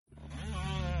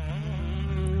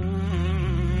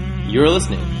You're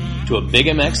listening to a Big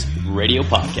MX radio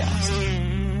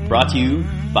podcast, brought to you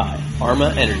by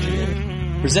Arma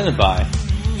Energy, presented by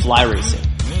Fly Racing,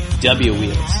 W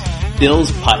Wheels,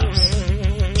 Bill's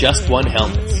Pipes, Just One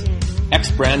Helmets,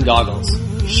 X Brand Goggles,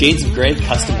 Shades of Grey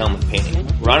Custom Helmet Painting,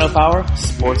 Rhino Power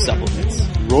Sports Supplements,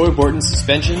 Roy Borton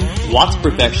Suspension, Watts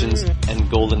Perfections, and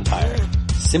Golden Tire.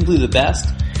 Simply the best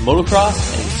motocross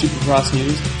and supercross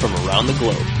news from around the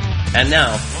globe. And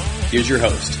now, here's your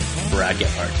host, Brad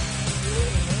Gephardt.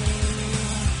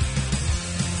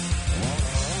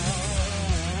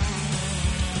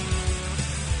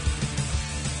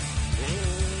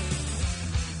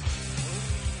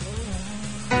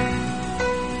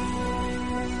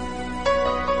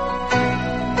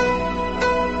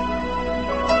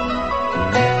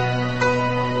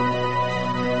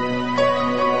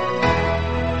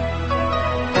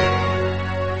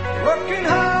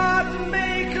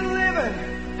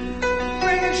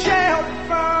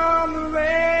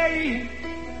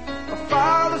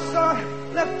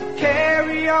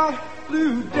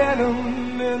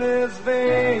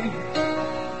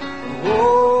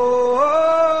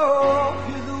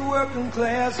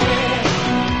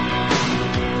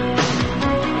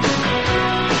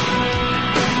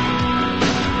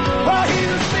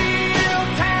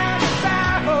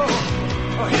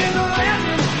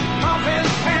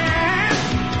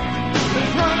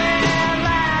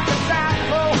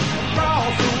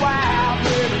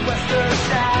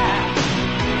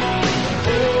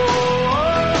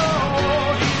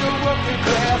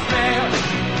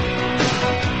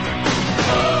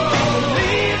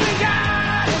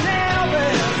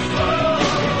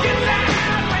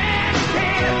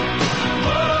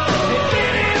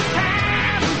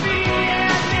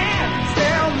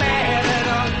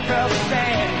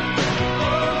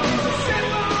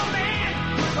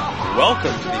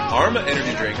 Welcome to the Arma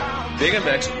Energy Drink Big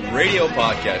MX radio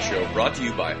podcast show, brought to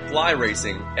you by Fly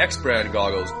Racing, X Brand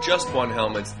Goggles, Just One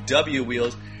Helmets, W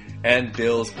Wheels, and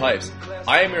Bill's Pipes.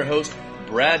 I am your host,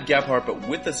 Brad Gephardt, but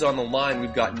with us on the line,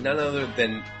 we've got none other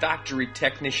than factory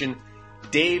technician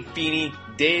Dave Feeney.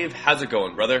 Dave, how's it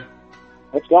going, brother?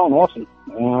 It's going awesome.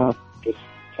 Just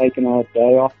taking a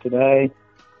day off today,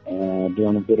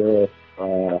 doing a bit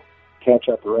of catch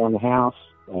up around the house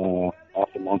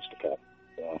after Monster Cup.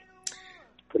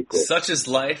 Pretty cool. Such is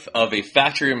life of a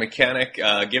factory mechanic,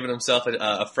 giving himself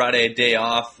a Friday day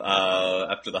off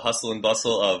after the hustle and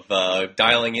bustle of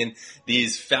dialing in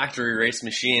these factory race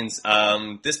machines.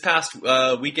 This past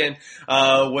weekend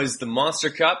was the Monster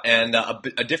Cup, and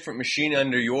a different machine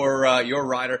under your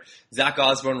rider, Zach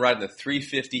Osborne, riding the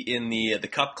 350 in the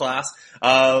Cup class.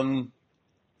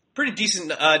 Pretty decent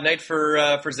night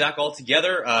for Zach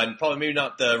altogether. Probably maybe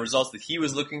not the results that he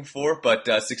was looking for, but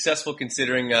successful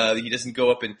considering he doesn't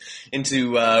go up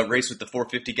into race with the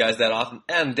 450 guys that often,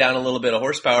 and down a little bit of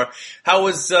horsepower. How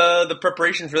was the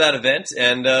preparation for that event,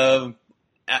 and on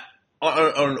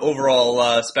an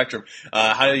overall spectrum,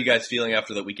 how are you guys feeling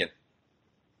after the weekend?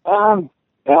 Our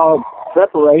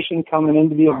preparation coming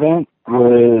into the event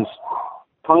was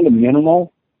kind of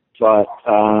minimal, but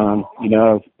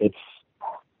it's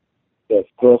the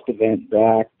first event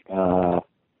back.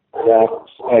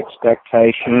 Zach's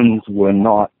expectations were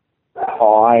not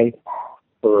high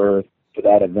for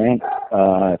that event.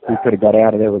 If we could have got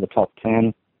out of there with a top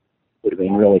 10, would have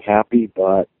been really happy,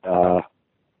 but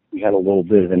we had a little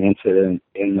bit of an incident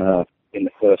in the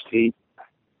first heat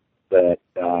that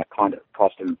kind of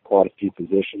cost him quite a few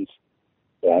positions.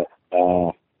 But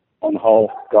on the whole,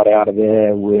 got out of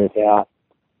there without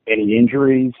any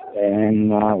injuries,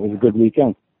 and it was a good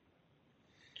weekend.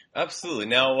 Absolutely.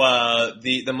 Now,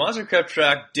 the Monster Cup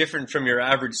track different from your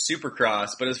average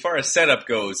Supercross, but as far as setup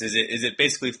goes, is it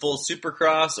basically full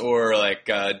Supercross, or like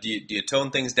do you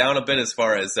tone things down a bit as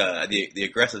far as the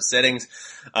aggressive settings?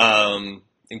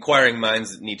 Inquiring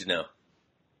minds need to know.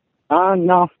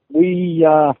 No, we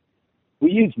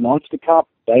use Monster Cup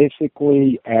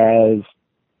basically as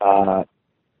a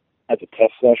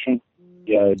test session.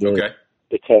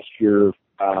 To test your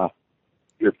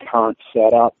current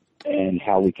setup and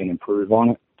how we can improve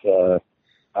on it.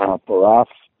 For us,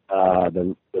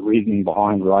 the reasoning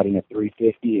behind riding a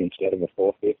 350 instead of a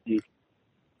 450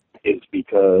 is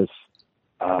because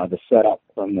the setup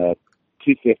from the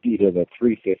 250 to the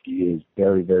 350 is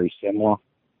very, very similar.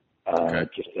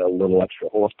 Just a little extra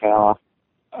horsepower,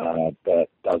 but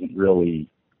doesn't really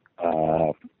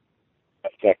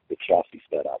affect the chassis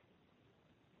setup.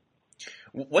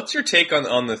 What's your take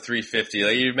on the 350?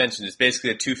 Like you mentioned, it's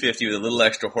basically a 250 with a little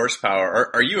extra horsepower.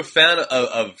 Are you a fan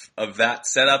of that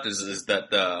setup? Is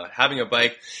that having a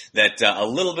bike that a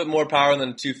little bit more power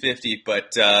than a 250,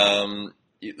 but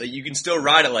you can still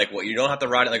ride it like what you don't have to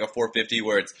ride it like a 450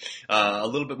 where it's a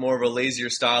little bit more of a lazier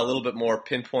style, a little bit more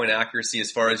pinpoint accuracy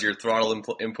as far as your throttle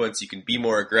inputs. You can be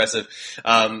more aggressive.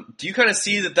 Do you kind of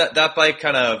see that bike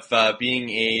kind of being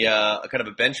a kind of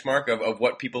a benchmark of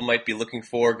what people might be looking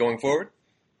for going forward?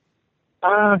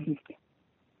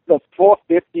 The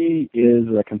 450 is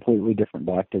a completely different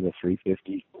bike to the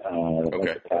 350, Okay.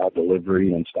 like the power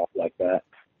delivery and stuff like that.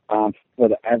 For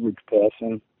the average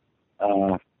person,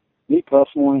 me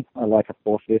personally, I like a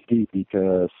 450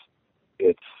 because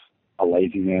it's a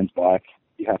lazy man's bike.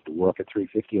 You have to work a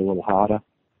 350 a little harder.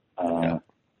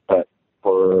 But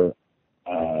for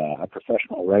a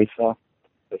professional racer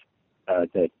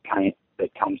that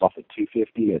comes off a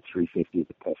 250, a 350 is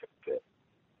a perfect fit.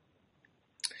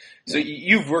 So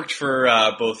you've worked for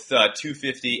both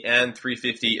 250 and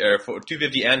 350, or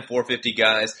 250 and 450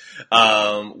 guys.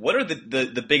 What are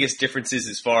the biggest differences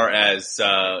as far as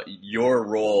your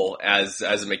role as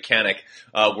a mechanic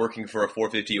working for a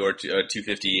 450 or a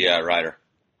 250 rider?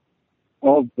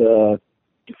 Well,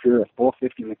 if you're a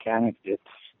 450 mechanic, it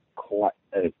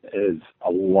is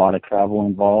a lot of travel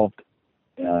involved.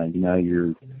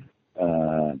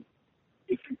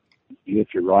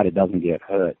 If your rider doesn't get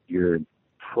hurt, you're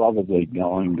probably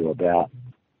going to about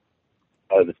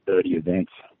over 30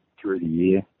 events through the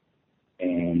year,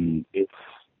 and it's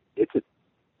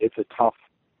a tough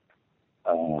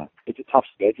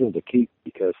schedule to keep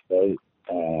because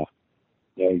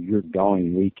you're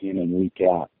going week in and week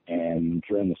out, and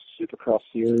during the Supercross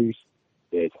series,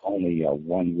 there's only a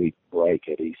 1 week break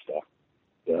at Easter.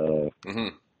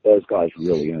 Those guys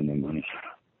really earn their money.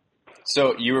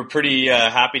 So you were pretty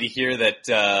happy to hear that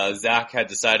Zach had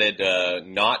decided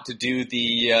not to do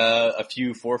a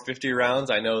few 450 rounds.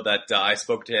 I know that I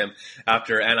spoke to him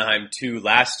after Anaheim 2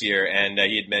 last year, and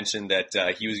he had mentioned that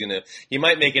he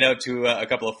might make it out to a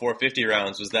couple of 450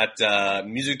 rounds. Was that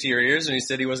music to your ears when he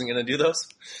said he wasn't going to do those?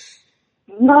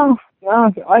 No,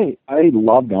 I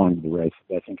love going to the races.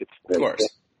 I think it's great. Of course.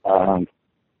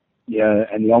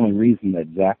 And the only reason that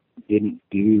Zach didn't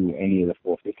do any of the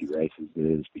 450 races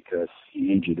is because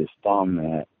he injured his thumb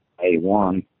at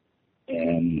A1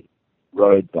 and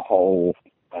rode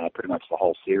pretty much the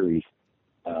whole series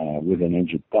with an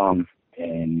injured thumb.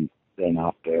 And then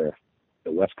after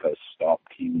the West Coast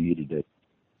stopped, he needed to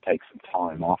take some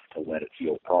time off to let it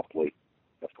heal properly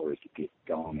before he could get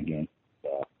going again.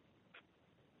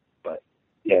 But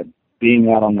yeah, being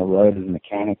out on the road as a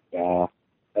mechanic,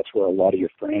 that's where a lot of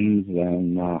your friends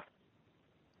and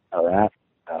are at,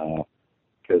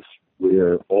 because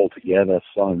we're all together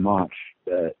so much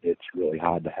that it's really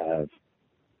hard to have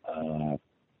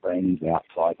friends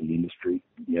outside the industry.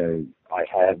 I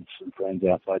have some friends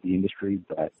outside the industry,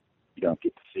 but you don't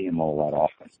get to see them all that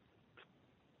often.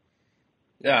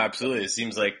 Yeah, absolutely. It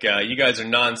seems like you guys are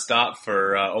nonstop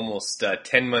for almost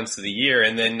 10 months of the year,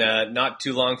 and then not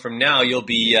too long from now, you'll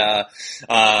be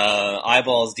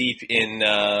eyeballs deep in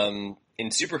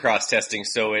Supercross testing.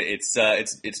 So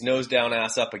it's nose down,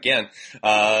 ass up again,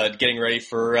 getting ready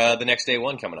for the next day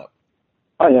one coming up.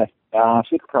 Oh yeah,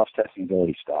 Supercross testing's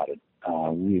already started.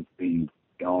 We've been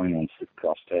going on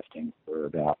Supercross testing for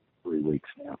about 3 weeks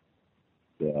now.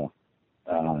 So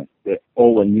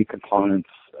all the new components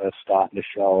are starting to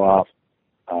show up,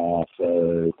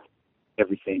 so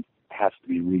everything has to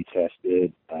be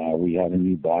retested. We have a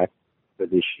new bike for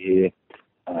this year.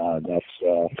 That's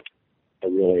a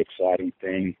really exciting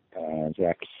thing.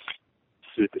 Zach's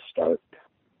super stoked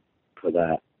for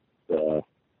that.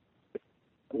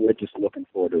 We're just looking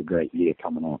forward to a great year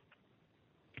coming on.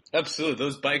 Absolutely.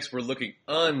 Those bikes were looking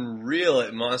unreal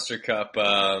at Monster Cup.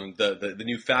 The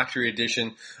new factory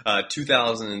edition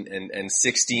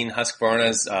 2016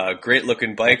 Husqvarnas, great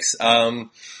looking bikes. How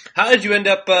did you end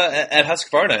up at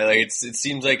Husqvarna? Like it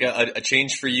seems like a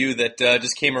change for you that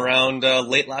just came around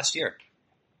late last year.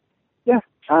 Yeah.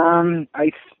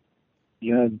 I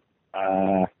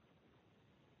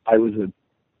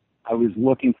was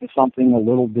looking for something a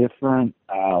little different,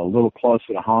 a little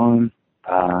closer to home.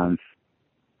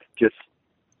 Just,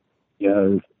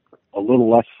 a little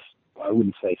less, I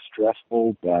wouldn't say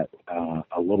stressful, but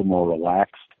a little more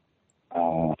relaxed.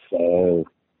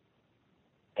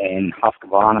 And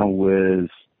Husqvarna was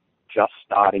just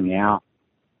starting out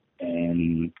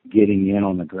and getting in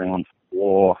on the ground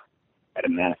floor at a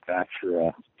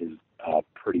manufacturer is a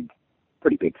pretty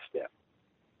big step.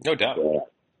 No doubt.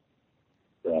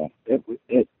 So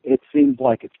it seems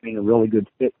like it's been a really good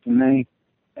fit for me,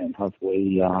 and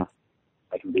hopefully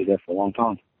I can be there for a long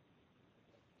time.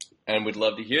 And we'd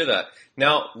love to hear that.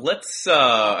 Now, let's,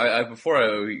 before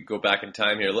I go back in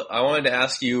time here, I wanted to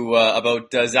ask you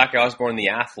about Zach Osborne, the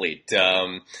athlete.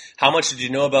 How much did you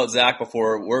know about Zach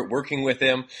before working with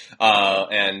him?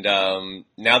 And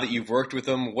now that you've worked with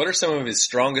him, what are some of his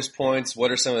strongest points?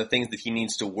 What are some of the things that he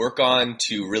needs to work on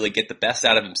to really get the best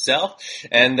out of himself?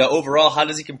 And overall, how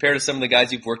does he compare to some of the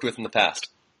guys you've worked with in the past?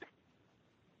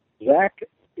 Zach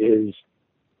is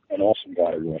an awesome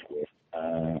guy to work with.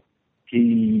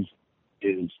 He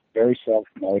is very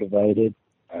self-motivated.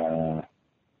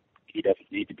 He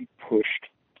doesn't need to be pushed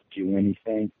to do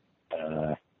anything.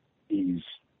 He's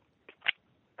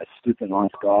a super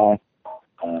nice guy.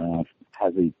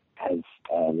 Has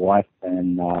a wife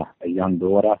and a young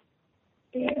daughter,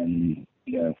 and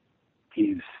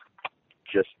he's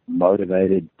just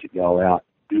motivated to go out,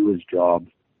 do his job.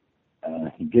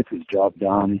 He gets his job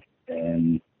done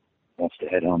and wants to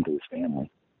head home to his family.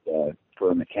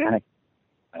 For a mechanic,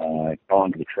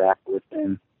 going to the track with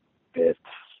him, it's,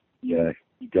 you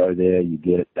go there, you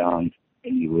get it done,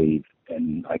 and you leave,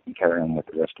 and I can carry on with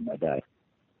the rest of my day.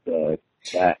 So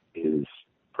that is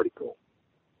pretty cool.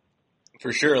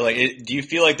 For sure. Do you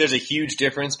feel like there's a huge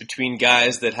difference between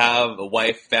guys that have a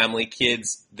wife, family,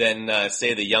 kids, than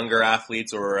say the younger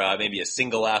athletes, or maybe a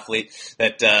single athlete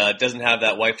that doesn't have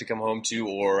that wife to come home to,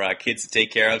 or kids to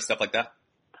take care of, stuff like that?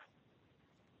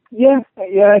 Yeah,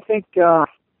 I think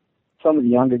some of the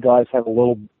younger guys have a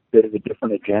little bit of a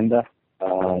different agenda.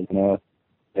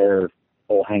 They're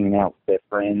all hanging out with their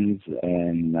friends,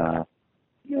 and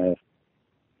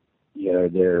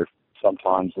they're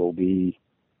sometimes will be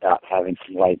out having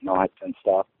some late nights and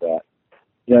stuff. But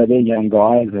they're young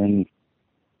guys, and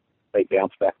they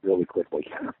bounce back really quickly.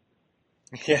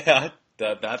 Yeah.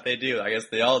 That they do. I guess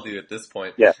they all do at this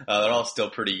point. Yeah. They're all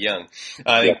still pretty young.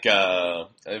 I think,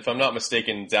 if I'm not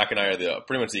mistaken, Zach and I are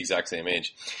pretty much the exact same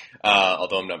age,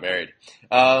 although I'm not married.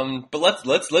 But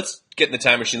let's get in the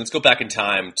time machine. Let's go back in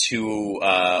time to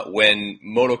when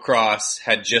motocross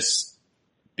had just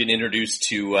been introduced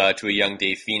to a young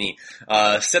Dave Feeney.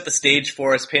 Set the stage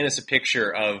for us. Paint us a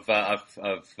picture of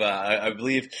I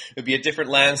believe it would be a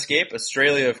different landscape,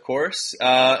 Australia, of course.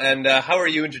 And how are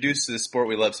you introduced to the sport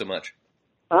we love so much?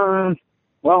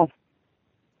 Well,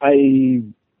 it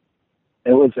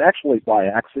was actually by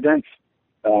accident.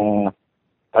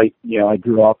 I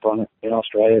grew up in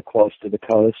Australia, close to the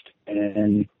coast,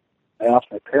 and I asked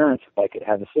my parents if I could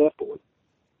have a surfboard,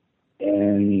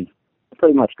 and I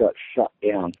pretty much got shut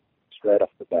down straight off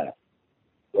the bat.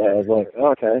 So I was like,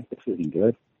 okay, this isn't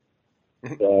good.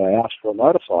 So I asked for a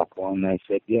motorcycle, and they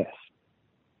said yes.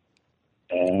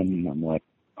 And I'm like,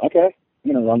 okay,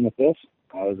 I'm going to run with this.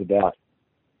 I was about,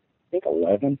 I think,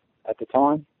 11 at the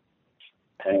time,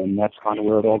 and that's kind of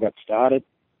where it all got started.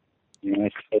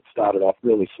 It started off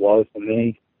really slow for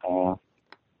me.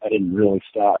 I didn't really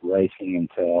start racing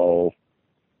until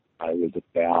I was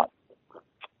about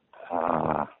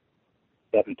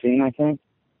 17, I think.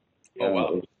 Oh,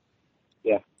 wow.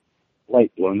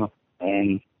 Late bloomer,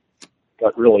 and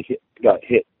got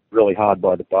hit really hard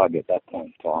by the bug at that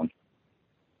point in time.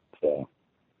 So,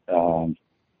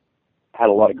 had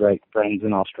a lot of great friends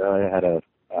in Australia, had a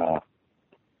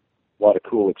lot of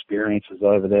cool experiences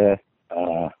over there.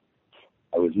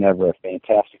 I was never a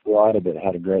fantastic rider, but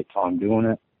had a great time doing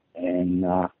it. And,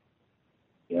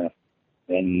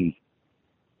 then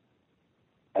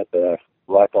at the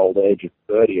ripe old age of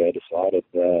 30, I decided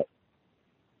that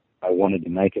I wanted to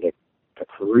make it a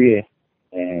career,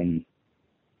 and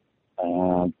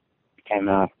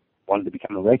wanted to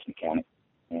become a race mechanic,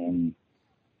 and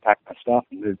packed my stuff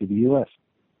and moved to the U.S.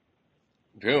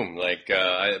 Boom.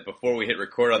 Before we hit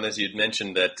record on this, you'd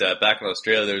mentioned that back in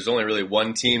Australia, there was only really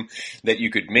one team that you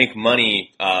could make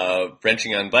money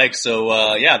wrenching on bikes. So,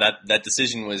 that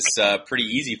decision was pretty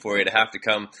easy for you to have to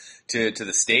come to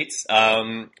the States.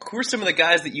 Who are some of the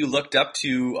guys that you looked up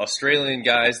to, Australian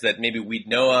guys that maybe we'd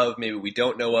know of, maybe we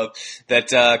don't know of, that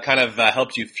kind of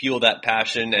helped you fuel that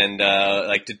passion, and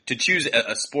to choose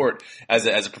a sport as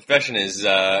a profession is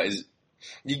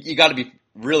you got to be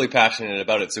really passionate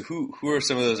about it. So who are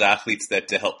some of those athletes that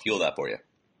help fuel that for you?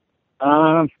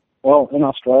 Well, in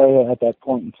Australia at that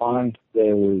point in time,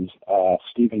 there was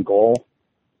Stephen Gall.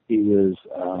 He was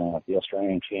the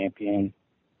Australian champion.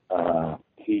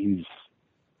 He's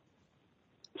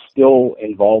still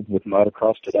involved with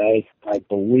motocross today. I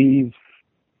believe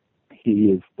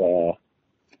he is the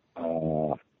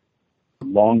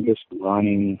longest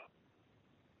running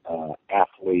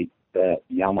athlete that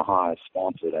Yamaha has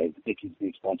sponsored. I think he's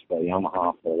been sponsored by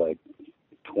Yamaha for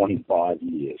 25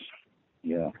 years.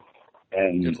 Yeah.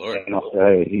 And in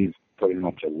Australia, he's pretty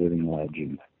much a living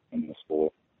legend in the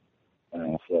sport.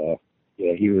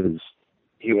 yeah,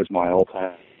 he was my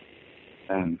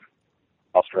all-time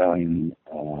Australian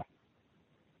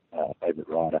favorite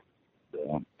rider,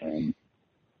 and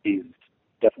he's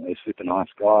definitely a super nice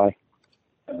guy,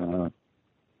 and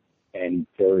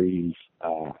very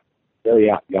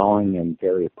outgoing and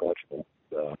very approachable.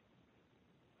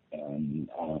 And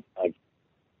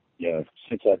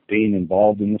since I've been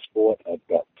involved in the sport, I've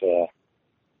got to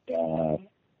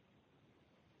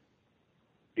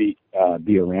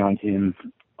be around him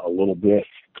a little bit.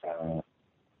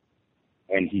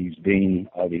 When he's been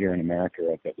over here in America,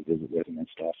 I've got to visit with him and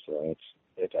stuff. So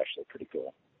it's actually pretty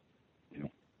cool.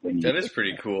 That is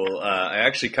pretty cool. I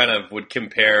actually kind of would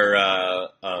compare the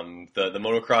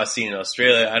motocross scene in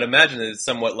Australia. I'd imagine that it's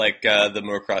somewhat like the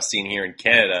motocross scene here in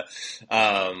Canada.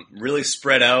 Really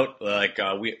spread out, like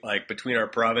between our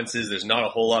provinces. There's not a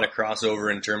whole lot of crossover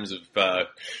in terms of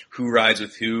who rides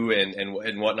with who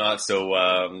and whatnot. So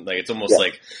it's almost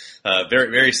like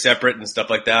very very separate and stuff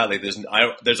like that. Like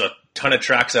there's a ton of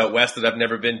tracks out west that I've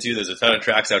never been to. There's a ton of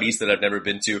tracks out east that I've never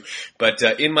been to. But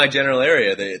in my general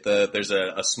area, there's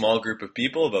a small group of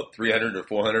people, about 300 or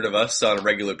 400 of us on a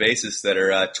regular basis that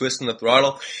are twisting the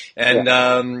throttle. And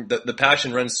the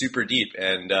passion runs super deep.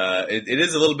 And it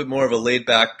is a little bit more of a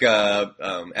laid-back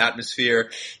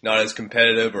atmosphere, not as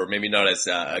competitive or maybe not as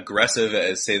aggressive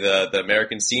as, say, the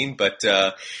American scene, but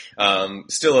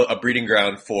still a breeding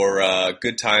ground for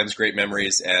good times, great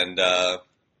memories, and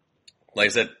like I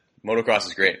said, motocross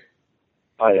is great.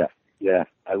 Oh yeah.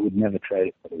 I would never trade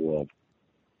it for the world.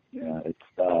 Yeah, it's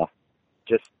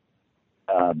just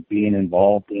being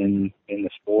involved in the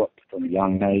sport from a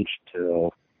young age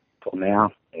till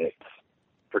now. It's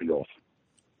pretty awesome.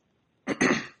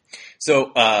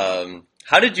 So,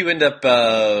 how did you end up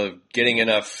getting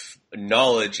enough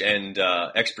knowledge and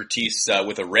expertise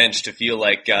with a wrench to feel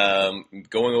like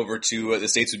going over to the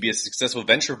States would be a successful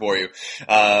venture for you?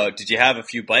 Did you have a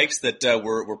few bikes that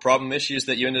were problem issues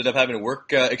that you ended up having to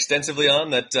work extensively on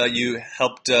that you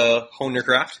helped hone your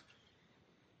craft?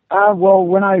 Well,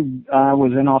 when I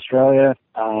was in Australia,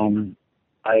 I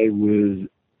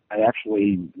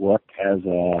actually worked as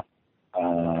a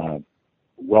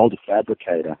welder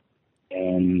fabricator,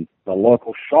 and the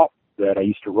local shop that I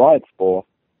used to ride for,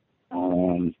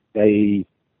 they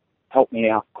helped me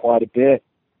out quite a bit,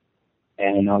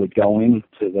 and I would go into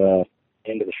the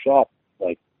shop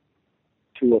like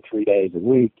 2 or 3 days a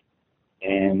week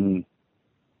and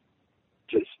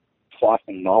just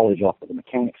siphoning knowledge off of the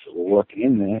mechanics that were working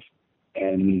in there.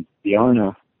 And the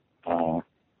owner,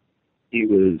 he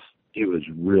was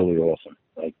really awesome,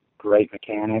 like great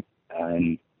mechanic,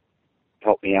 and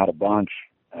helped me out a bunch.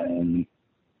 And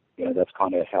that's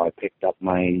kind of how I picked up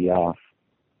my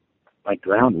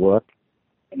groundwork.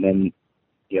 And then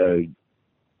you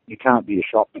can't be a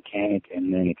shop mechanic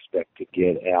and then expect to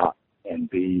get out and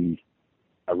be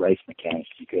a race mechanic,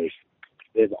 because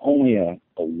there's only a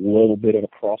little bit of a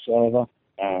crossover.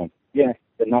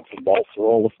 The nuts and bolts are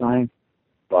all the same,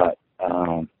 but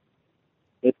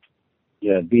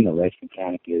being a race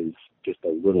mechanic is just a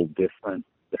little different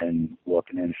than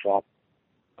working in a shop,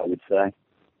 I would say.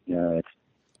 It's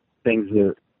things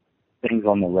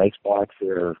on the race bikes that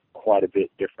are quite a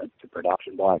bit different to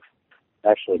production bikes.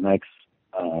 Actually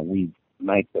we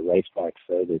make the race bikes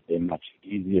so that they're much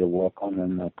easier to work on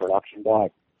than the production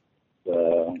bike.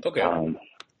 Okay.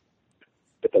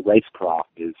 But the racecraft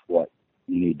is what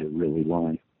you need to really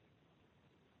learn.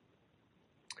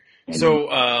 So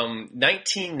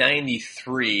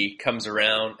 1993 comes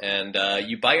around, and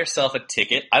you buy yourself a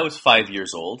ticket. I was 5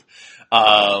 years old,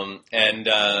 and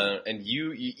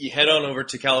you head on over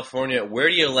to California. Where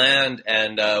do you land,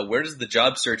 and where does the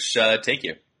job search take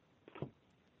you?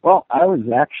 Well, I was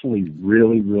actually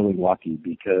really, really lucky,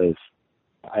 because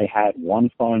I had one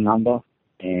phone number,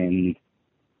 and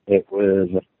it was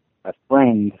a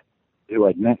friend who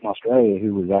I'd met in Australia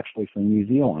who was actually from New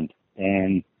Zealand,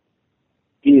 and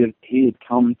he had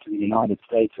come to the United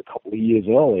States a couple of years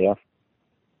earlier,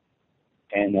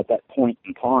 and at that point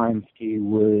in time, he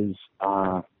was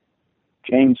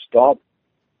James Dobb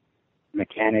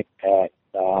mechanic at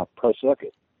Pro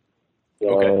Circuit.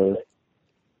 So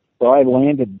I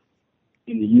landed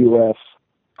in the U.S.,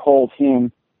 called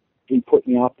him. He put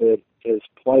me up at his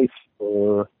place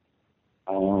for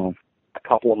a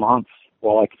couple of months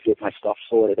while I could get my stuff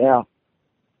sorted out.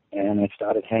 And I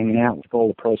started hanging out with all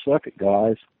the Pro Circuit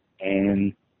guys,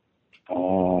 and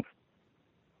I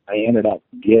ended up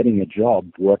getting a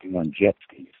job working on jet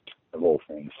skis, of all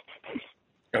things.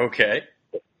 Okay.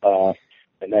 And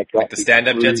that got like the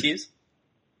stand-up jet skis?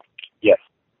 Yes.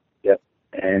 Yep.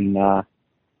 And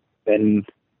then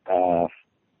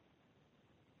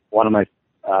one of my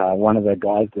one of the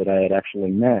guys that I had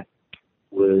actually met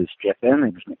was Jeff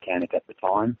Emmings, mechanic at the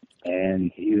time,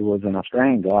 and he was an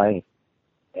Australian guy,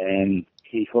 and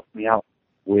he hooked me up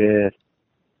with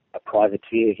a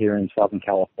privateer here in Southern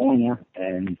California,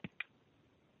 and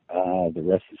the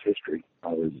rest is history. I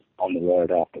was on the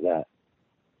road after that.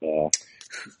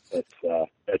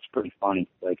 It's pretty funny.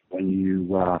 Like when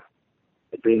you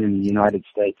had been in the United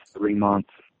States 3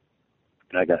 months,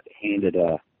 and I got handed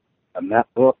a map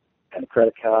book and a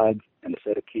credit card and a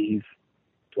set of keys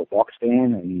to a box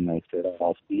van, and they said,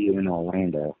 "I'll see you in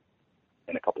Orlando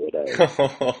in a couple of days."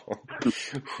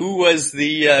 Who was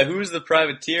the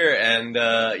privateer? And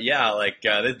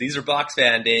these are box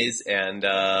fan days. And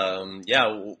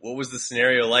what was the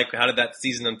scenario like? How did that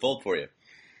season unfold for you?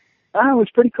 It was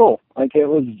pretty cool. Like it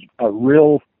was a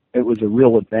real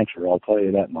adventure. I'll tell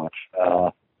you that much.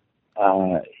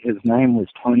 His name was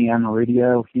Tony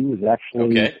Amaridio. He was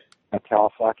actually a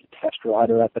Kawasaki test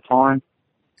rider at the time.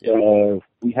 So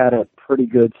we had a pretty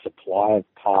good supply of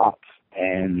parts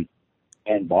and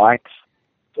bikes.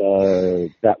 So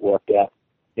that worked out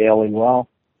fairly well.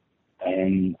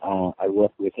 And I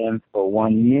worked with him for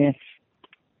 1 year,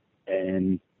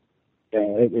 and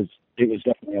it was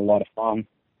definitely a lot of fun.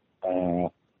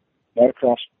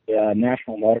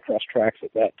 National motocross tracks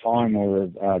at that time were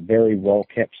a very well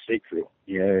kept secret.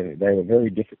 They were very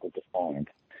difficult to find,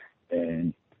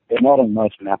 and they're not on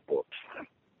most map books,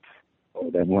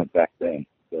 or they weren't back then.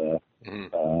 So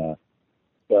it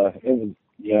was,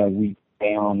 we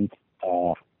found,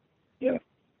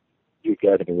 you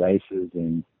go to the races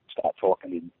and start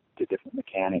talking to different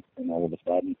mechanics, and all of a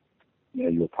sudden,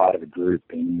 you were part of a group,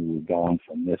 and you were going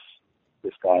from this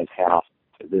guy's house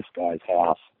to this guy's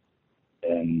house,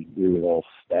 and we would all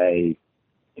stay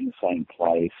in the same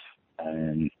place,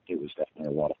 and it was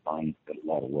definitely a lot of fun, but a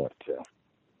lot of work too.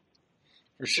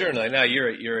 For sure. Now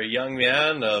you're a young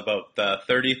man, about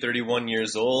 30, 31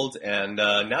 years old, and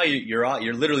now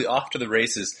you're literally off to the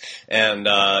races, and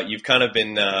you've kind of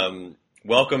been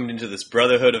welcomed into this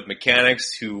brotherhood of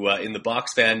mechanics who, in the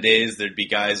box fan days, there'd be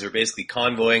guys who are basically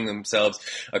convoying themselves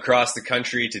across the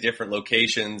country to different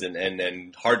locations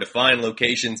and hard to find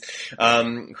locations.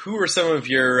 Who are some of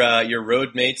your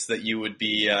road mates that you would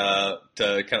be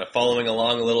kind of following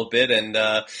along a little bit? And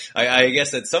I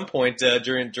guess at some point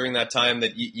during that time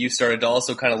that you started to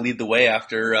also kind of lead the way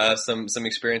after some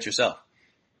experience yourself.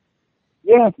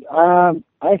 Yeah, I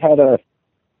had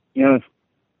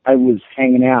I was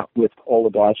hanging out with all the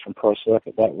guys from Pro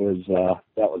Circuit. That was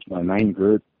my main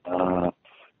group. So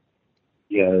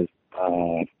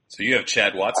you have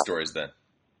Chad Watts stories then?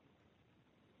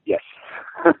 Yes.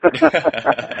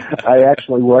 I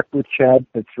actually worked with Chad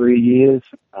for 3 years.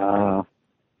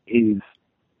 He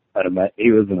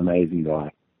was an amazing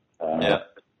guy.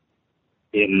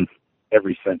 In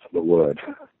every sense of the word.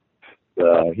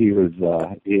 He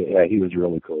was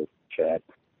really cool, Chad.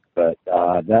 But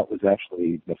that was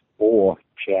actually before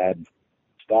Chad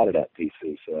started at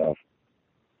PC. So,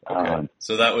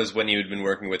 so that was when you had been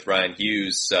working with Ryan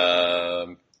Hughes,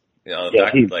 on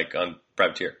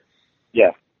Privateer.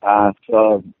 Yeah.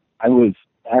 So I was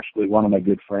actually, one of my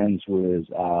good friends was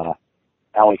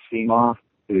Ali Seymour,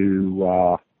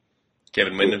 who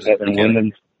Kevin Wyndham's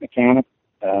mechanic.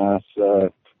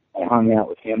 So I hung out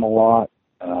with him a lot,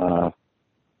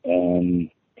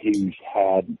 and he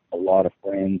had a lot of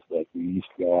friends. Like we used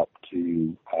to go up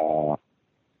to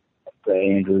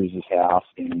Andrews' house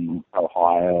in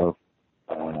Ohio,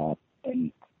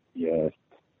 and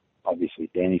obviously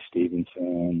Danny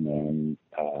Stevenson, and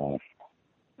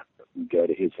we'd go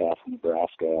to his house in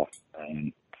Nebraska,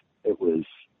 and it was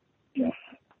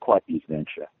quite the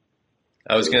adventure.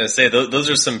 I was going to say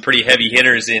those are some pretty heavy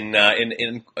hitters in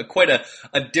quite a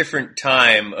different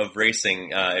time of racing,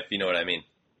 if you know what I mean.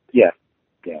 Yeah.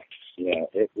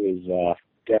 It was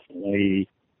definitely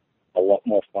a lot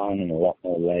more fun and a lot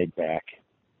more laid back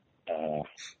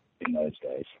in those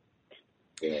days.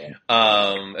 Yeah.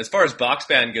 As far as box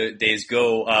fan days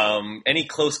go, any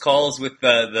close calls with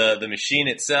the machine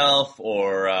itself,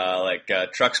 or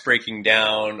trucks breaking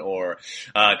down, or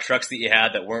trucks that you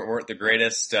had that weren't the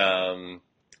greatest? I'm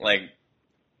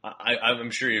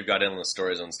sure you've got endless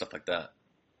stories on stuff like that.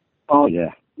 Oh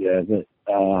yeah.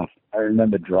 I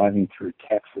remember driving through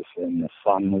Texas, and the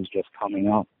sun was just coming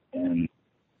up, and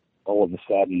all of a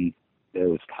sudden there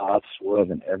was cars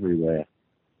swerving everywhere,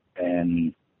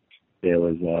 and there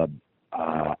was a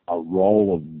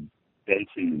roll of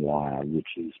fencing wire,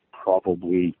 which is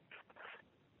probably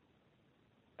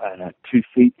 2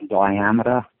 feet in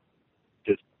diameter,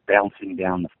 just bouncing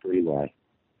down the freeway,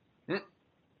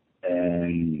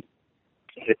 and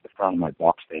hit the front of my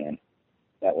box van.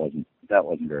 That wasn't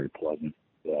very pleasant.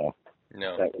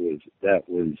 that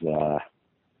was,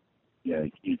 you're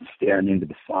staring into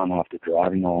the sun after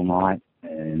driving all night,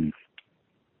 and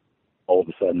all of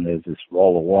a sudden there's this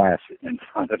roll of wire sitting in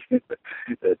front of you.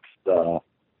 It's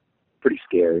pretty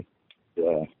scary.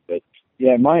 But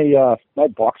yeah, my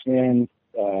boxman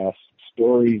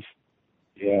stories.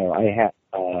 Yeah, I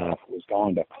was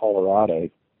going to Colorado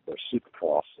for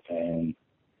Supercross, and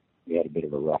we had a bit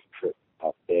of a rough trip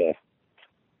up there.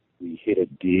 We hit a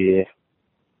deer,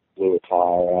 blew a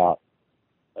tire out,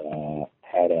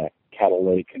 had a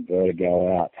catalytic converter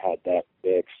go out, had that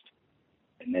fixed,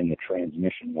 and then the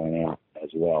transmission went out as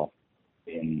well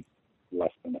in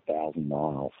less than 1,000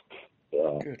 miles.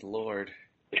 Good Lord.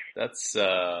 That's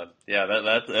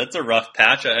that's a rough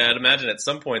patch. I'd imagine at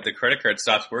some point the credit card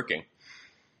stops working.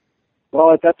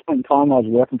 Well, at that point in time, I was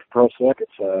working for Pro Circuit,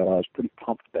 so I was pretty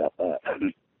pumped about that.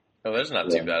 Oh, that's not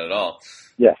too bad at all.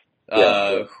 Yeah.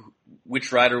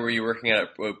 Which rider were you working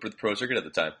at with Pro Circuit at the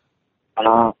time?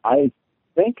 I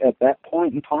think at that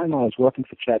point in time, I was working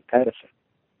for Chad Patterson.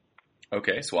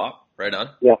 Okay, swap. Right on.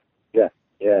 Yeah.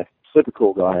 Super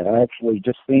cool guy. I actually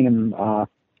just seen him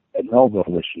at Melville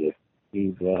this year.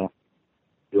 He's doing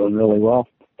really well.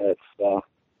 It's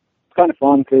kind of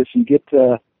fun because you get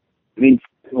to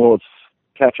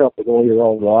catch up with all your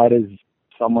old riders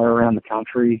somewhere around the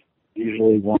country,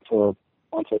 usually once or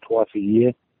twice a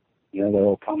year. You know,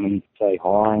 they'll come and say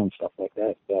hi and stuff like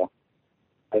that. So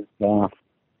I've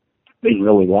been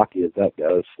really lucky as that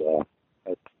goes. So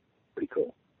that's pretty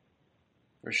cool.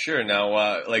 For sure.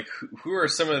 Now, who are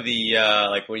some of the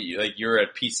you're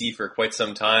at PC for quite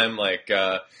some time?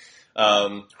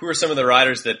 Who are some of the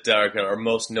riders that are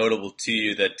most notable to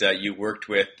you that you worked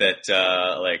with that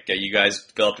you guys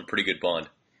developed a pretty good bond?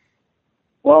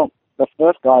 Well, the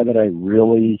first guy that I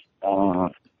really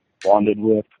bonded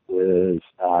with was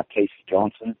Casey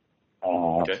Johnson.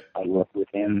 Okay. I worked with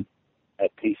him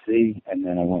at PC, and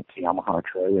then I went to Yamaha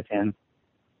Troy with him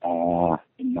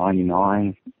in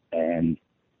 '99, and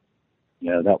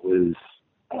that was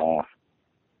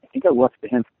I think I worked for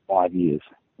him for 5 years,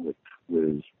 which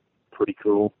was pretty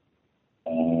cool.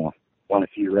 Won a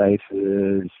few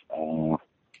races,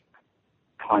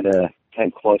 kind of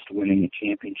came close to winning a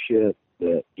championship,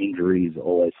 but injuries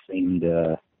always seemed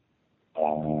to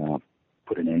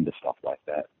put an end to stuff like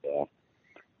that. So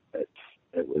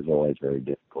it was always very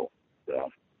difficult.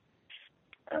 So,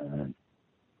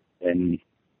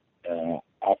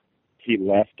 he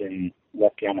left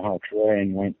Yamaha Troy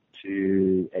and went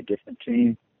to a different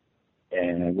team,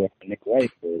 and I worked for Nick Way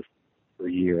for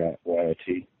a year at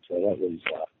YOT. So that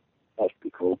was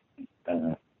pretty cool.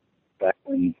 Back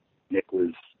when Nick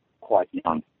was quite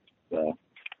young, so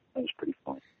that was pretty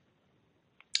fun.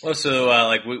 Oh, so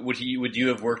would you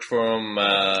have worked for him?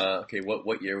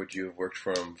 What year would you have worked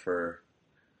for him for?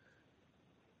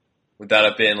 Would that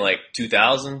have been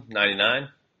 2000, 99?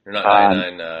 Or not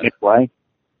 99? Nick Way?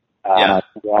 Yeah.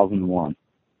 2001.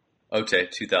 Okay,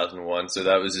 2001. So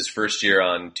that was his first year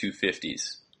on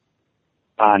 250s.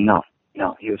 No.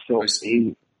 He was still,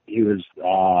 he was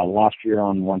last year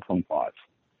on 125s.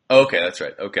 Okay, that's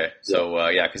right. Okay. So,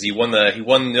 cause he won the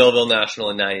Millville National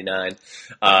in 99.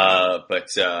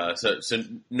 So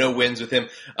no wins with him.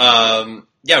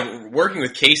 Working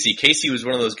with Casey. Casey was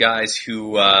one of those guys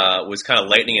who, was kind of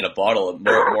lightning in a bottle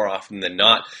more often than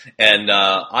not. And,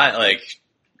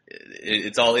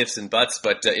 it's all ifs and buts,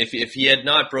 but if he had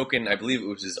not broken, I believe it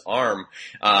was his arm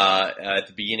at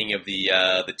the beginning of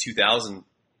the 2000,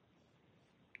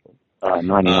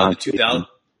 99, 2000.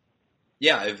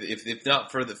 Yeah, if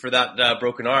not for that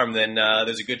broken arm, then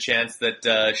there's a good chance that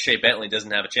Shea Bentley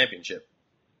doesn't have a championship.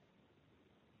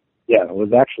 Yeah, it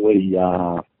was actually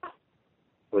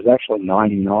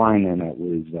 99, and it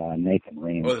was Nathan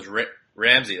Ramsey. Oh, it was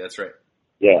Ramsey. That's right.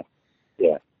 Yeah.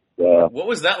 What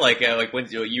was that like? When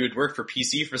you had worked for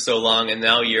PC for so long, and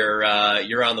now you're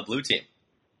on the blue team?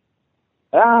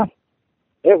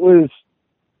 It was.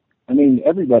 I mean,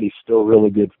 everybody's still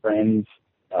really good friends.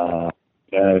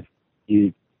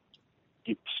 You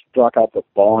struck up a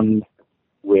bond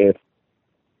with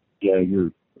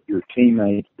your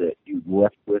teammates that you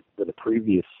worked with for the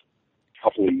previous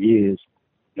couple of years.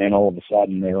 Then all of a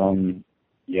sudden they're on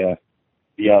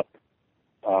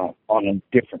on a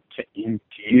different team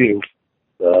to you.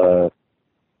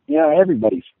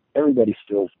 Everybody's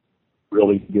still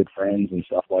really good friends and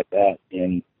stuff like that.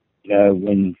 And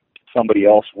when somebody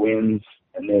else wins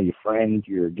and they're your friend,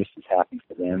 you're just as happy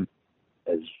for them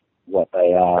as what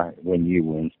they are when you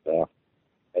win. So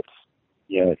it's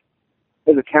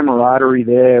there's a camaraderie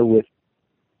there with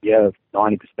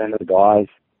 90% of the guys.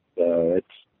 So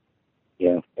it's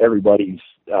everybody's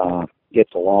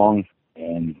gets along,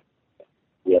 and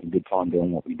we have a good time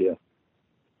doing what we do.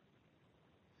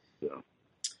 So.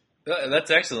 That's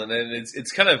excellent, and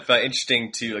it's kind of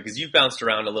interesting too, because you've bounced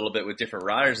around a little bit with different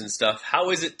riders and stuff.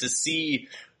 How is it to see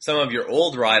some of your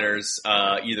old riders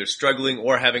either struggling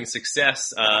or having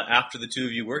success after the two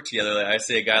of you work together? Like I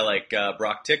say, a guy like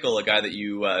Brock Tickle, a guy that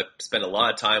you spend a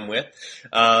lot of time with,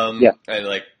 and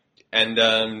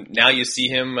now you see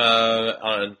him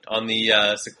on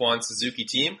the Saquon Suzuki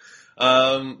team.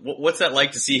 What's that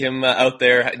like to see him out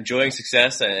there enjoying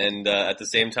success and at the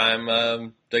same time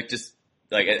at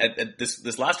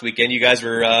this last weekend, you guys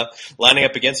were lining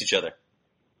up against each other?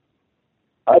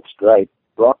 That's great.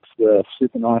 Brock's a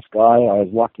super nice guy. I was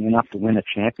lucky enough to win a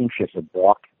championship with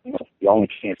Brock. It's the only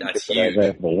championship that I've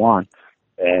ever won.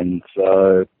 And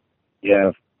so,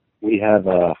 yeah, we have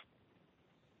a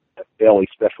fairly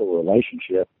special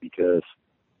relationship because,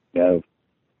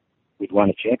 we'd won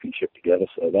a championship together,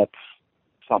 so that's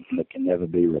something that can never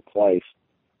be replaced.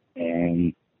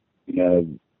 And,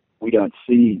 we don't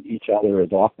see each other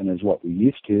as often as what we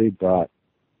used to, but,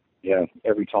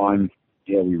 every time,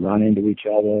 we run into each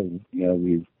other,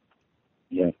 we,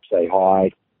 say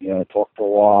hi, talk for a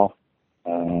while.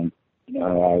 I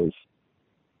was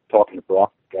talking to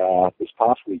Brock this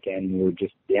past weekend. We were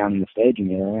just down in the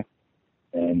staging area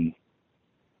and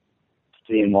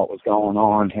seeing what was going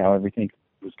on, how everything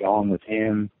was going with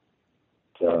him.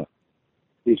 So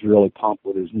he's really pumped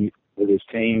with his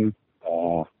team.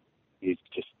 He's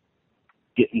just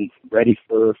getting ready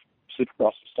for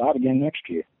Supercross to start again next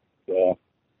year. So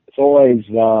it's always,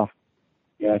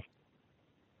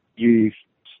 you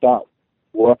start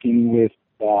working with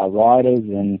riders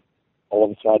and all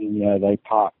of a sudden, they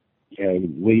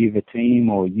leave a team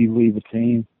or you leave a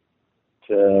team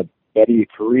to better your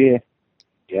career.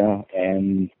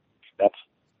 And that's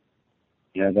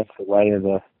the way of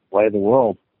the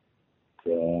world.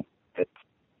 So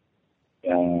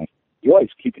you always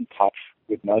keep in touch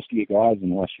with most of you guys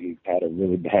unless you've had a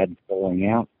really bad falling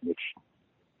out, which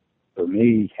for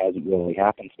me hasn't really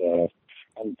happened. So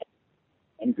I'm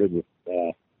good with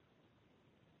a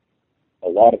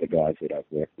lot of the guys that I've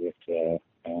worked with.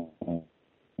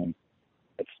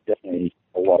 It's definitely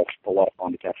a lot of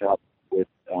fun to catch up with,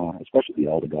 especially the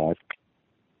older guys.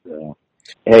 So.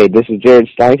 Hey, this is Jared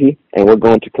Steinke, and we're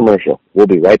going to commercial. We'll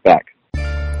be right back.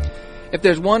 If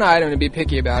there's one item to be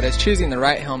picky about, it's choosing the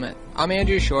right helmet. I'm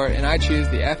Andrew Short, and I choose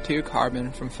the F2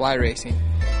 Carbon from Fly Racing.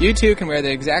 You too can wear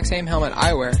the exact same helmet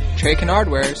I wear, Trey Kennard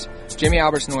wears, Jimmy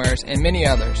Albertson wears, and many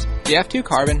others. The F2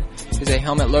 Carbon is a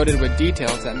helmet loaded with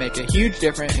details that make a huge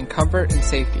difference in comfort and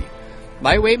safety.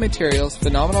 Lightweight materials,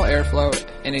 phenomenal airflow,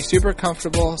 and a super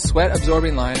comfortable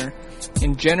sweat-absorbing liner,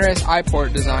 and generous eye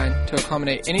port design to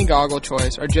accommodate any goggle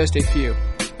choice are just a few.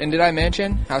 And did I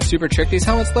mention how super trick these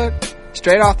helmets look?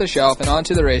 Straight off the shelf and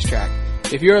onto the racetrack.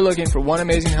 If you are looking for one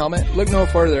amazing helmet, look no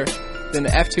further than the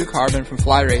F2 Carbon from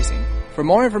Fly Racing. For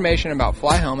more information about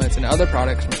Fly helmets and other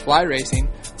products from Fly Racing,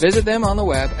 visit them on the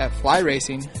web at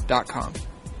flyracing.com.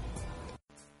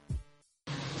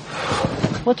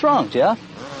 What's wrong, Jeff?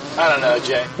 I don't know,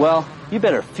 Jay. Well, you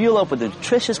better fuel up with a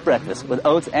nutritious breakfast with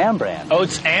Oats and Bran.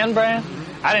 Oats and Bran?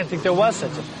 I didn't think there was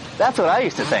such a thing. That's what I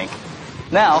used to think.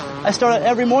 Now, I start out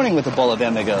every morning with a bowl of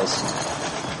Amigos.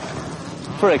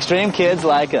 For extreme kids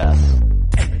like us.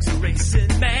 Eric's a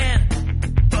racing man,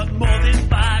 but more than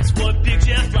bikes, what Big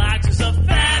Jeff likes is a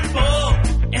fat bowl.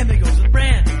 Amigos with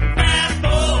Bran, fat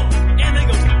bowl.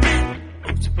 Amigos with Bran,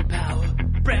 Oats for power,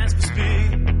 Bran's for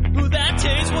speed. Ooh, that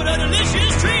tastes what a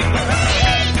delicious treat.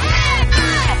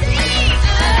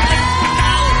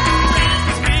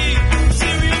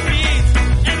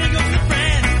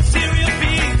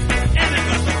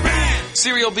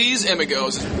 Cereal B's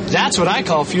Amigos. That's what I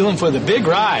call fueling for the big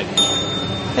ride.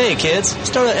 Hey kids,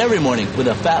 start out every morning with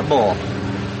a fat bowl.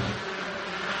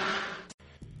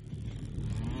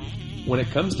 When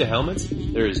it comes to helmets,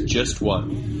 there is just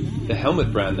one. The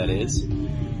helmet brand, that is.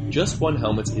 Just One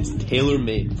Helmets is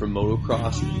tailor-made for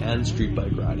motocross and street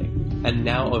bike riding, and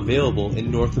now available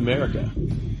in North America.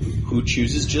 Who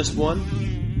chooses Just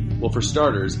One? Well, for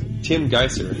starters, Tim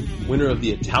Geiser, winner of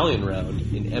the Italian round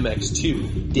in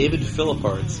MX2, David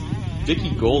Philipparts, Vicky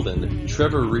Golden,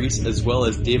 Trevor Reese, as well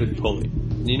as David Pulley.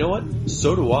 And you know what?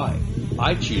 So do I.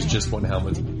 I choose Just One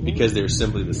helmets because they're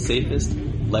simply the safest,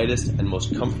 lightest, and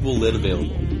most comfortable lid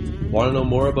available. Want to know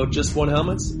more about Just One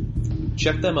helmets?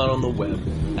 Check them out on the web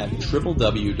at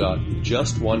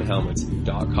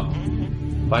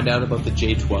www.justonehelmets.com. Find out about the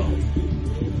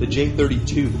J12, the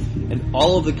J32, and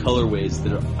all of the colorways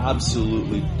that are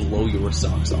absolutely blow your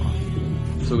socks off.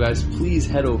 So guys, please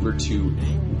head over to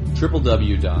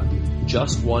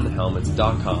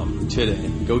www.justonehelmets.com today.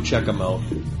 Go check them out.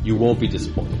 You won't be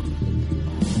disappointed.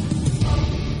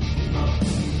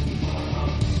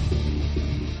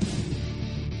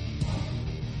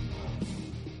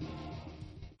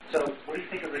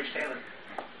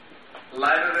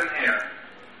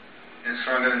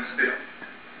 stronger than steel.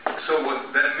 So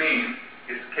what that means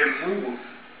is it can move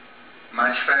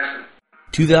much faster.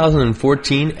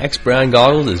 2014 X-Brand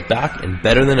goggles is back and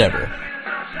better than ever.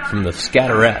 From the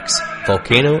Scatter X,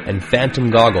 Volcano, and Phantom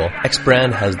goggle,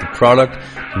 X-Brand has the product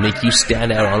to make you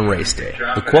stand out on race day.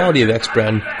 The quality of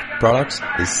X-Brand products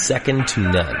is second to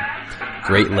none.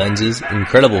 Great lenses,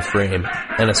 incredible frame,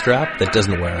 and a strap that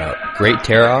doesn't wear out. Great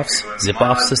tear-offs,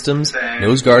 zip-off systems,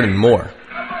 nose guard, and more.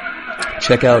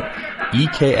 Check out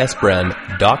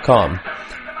eksbrand.com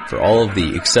for all of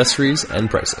the accessories and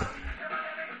pricing.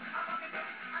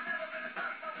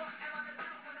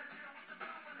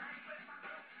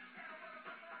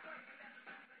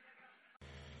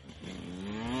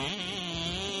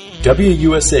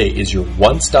 WUSA is your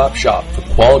one-stop shop for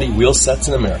quality wheel sets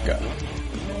in America.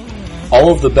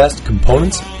 All of the best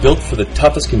components built for the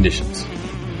toughest conditions.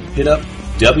 Hit up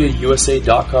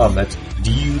WUSA.com, that's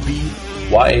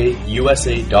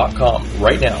DUBYAUSA.com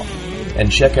right now,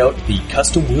 and check out the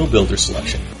custom wheel builder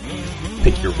selection.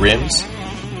 Pick your rims,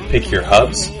 pick your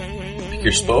hubs, pick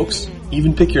your spokes,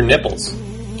 even pick your nipples,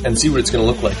 and see what it's going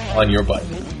to look like on your bike.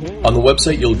 On the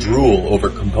website, you'll drool over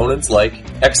components like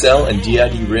XL and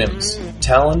DID rims,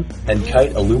 Talon and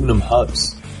Kite aluminum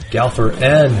hubs, Galfer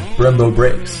and Brembo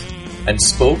brakes, and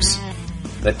spokes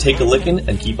that take a licking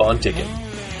and keep on ticking.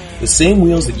 The same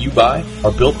wheels that you buy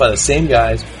are built by the same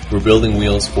guys who are building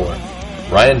wheels for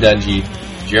Ryan Dungey,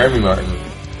 Jeremy Martin,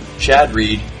 Chad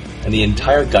Reed, and the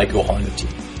entire Geico Honda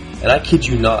team. And I kid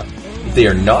you not, they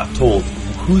are not told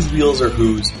whose wheels are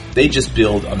whose, they just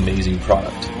build amazing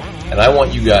product. And I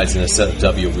want you guys in a set of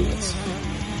W wheels.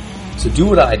 So do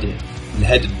what I did and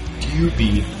head to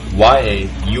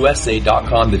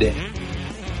DUBYAUSA.com today.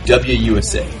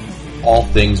 WUSA, all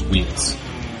things wheels.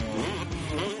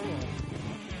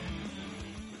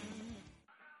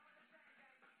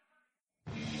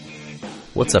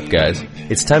 What's up, guys?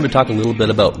 It's time to talk a little bit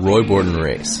about Roy Borden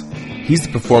Race. He's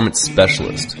the performance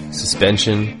specialist.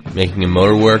 Suspension, making a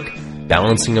motor work,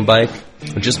 balancing a bike,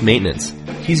 or just maintenance.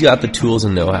 He's got the tools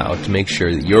and know-how to make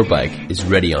sure that your bike is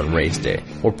ready on race day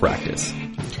or practice.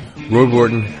 Roy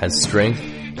Borden has strength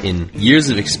in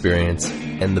years of experience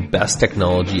and the best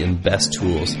technology and best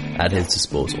tools at his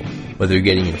disposal. Whether you're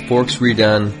getting your forks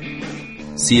redone,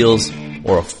 seals,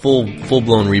 or a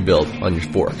full-blown rebuild on your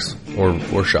forks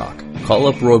or shock. Call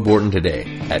up Roy Borden today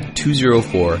at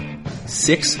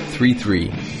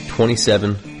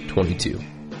 204-633-2722.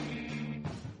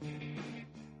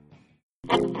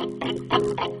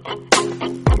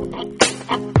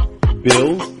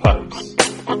 Bill's Pipes,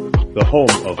 the home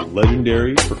of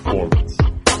legendary performance.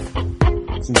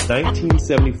 Since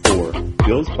 1974,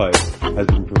 Bill's Pipes has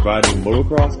been providing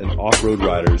motocross and off-road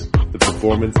riders the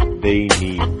performance they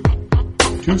need.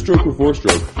 Two-stroke or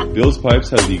four-stroke, Bill's Pipes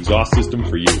has the exhaust system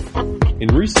for you. In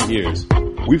recent years,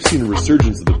 we've seen a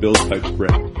resurgence of the Bill's Pipes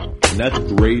brand, and that's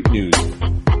great news.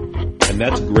 And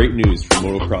that's great news for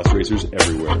motocross racers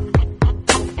everywhere.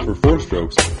 For four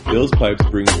strokes, Bill's Pipes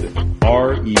brings the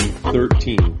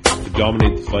RE13 to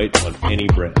dominate the fight on any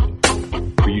brand.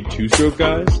 For you two-stroke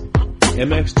guys, the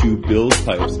MX2 Bill's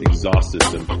Pipes exhaust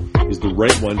system is the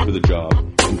right one for the job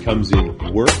and comes in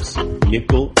works,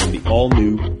 nickel, and the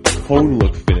all-new cone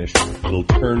look finish that'll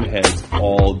turn heads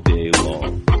all day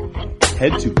long.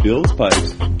 Head to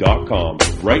billspipes.com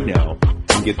right now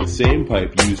and get the same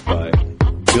pipe used by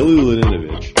Billy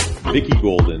Laninovich, Vicky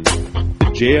Golden,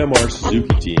 the JMR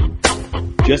Suzuki team,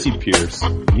 Jesse Pierce,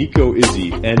 Nico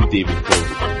Izzy, and David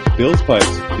Cody. Bill's Pipes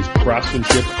is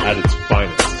craftsmanship at its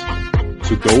finest.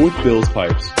 So go with Bill's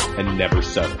Pipes and never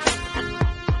settle.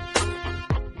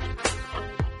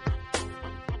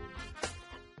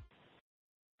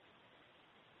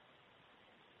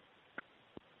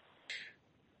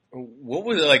 What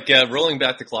was it like, rolling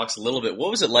back the clocks a little bit, what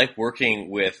was it like working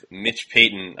with Mitch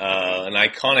Payton, an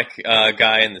iconic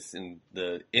guy in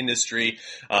the industry,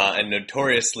 and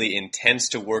notoriously intense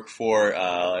to work for,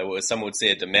 some would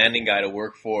say a demanding guy to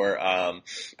work for,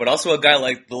 but also a guy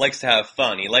that likes to have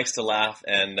fun. He likes to laugh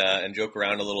and joke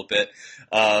around a little bit.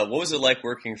 What was it like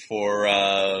working for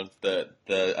a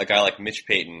guy like Mitch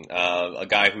Payton, a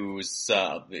guy who's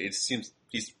it seems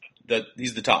he's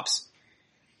the tops?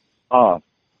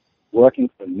 Working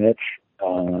for Mitch,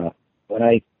 when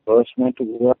I first went to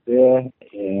work there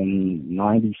in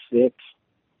 '96,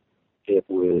 it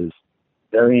was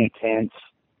very intense.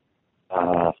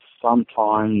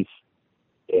 Sometimes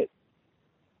it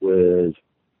was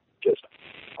just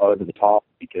over the top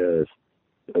because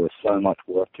there was so much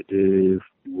work to do.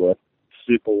 We worked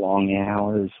super long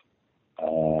hours.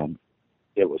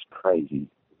 It was crazy.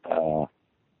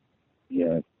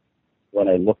 When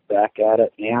I look back at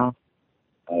it now,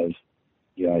 I was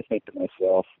I think to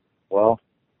myself, well,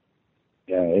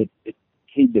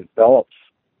 he develops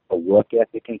a work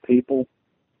ethic in people.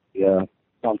 Yeah,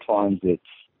 sometimes it's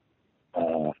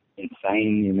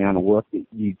insane the amount of work that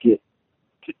you get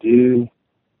to do,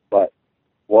 but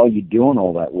while you're doing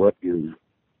all that work, you're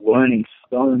learning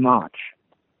so much.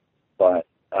 But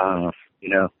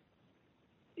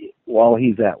while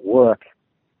he's at work,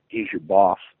 he's your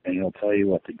boss, and he'll tell you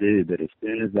what to do. But as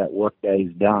soon as that work day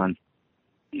is done,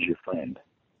 he's your friend.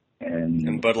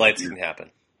 And Bud Lights can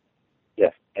happen.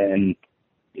 Yes, and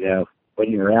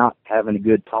when you're out having a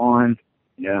good time,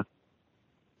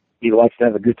 he likes to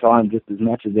have a good time just as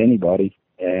much as anybody,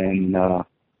 and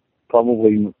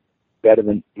probably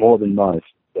more than most.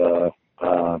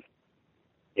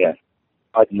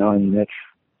 I've known Mitch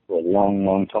for a long,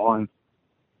 long time,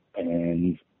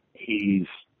 and he's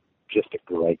just a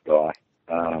great guy.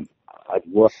 I've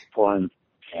worked for him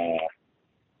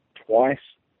twice.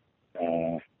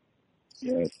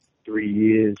 3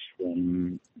 years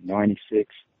from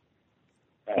 96,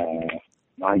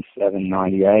 97,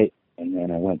 98, and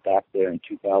then I went back there in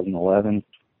 2011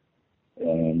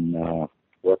 and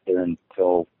worked there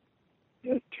until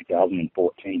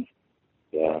 2014.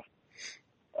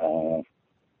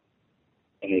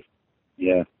 And if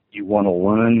you want to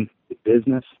learn the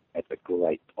business, that's a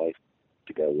great place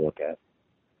to go work at.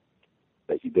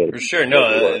 But you better for sure.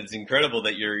 No, it's incredible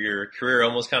that your career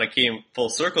almost kind of came full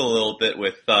circle a little bit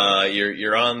with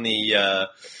you're on the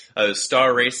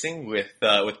Star Racing with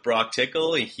Brock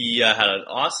Tickle. He had an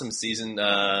awesome season,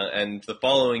 and the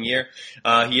following year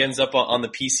he ends up on the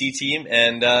PC team,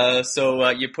 and so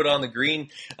you put on the green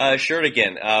shirt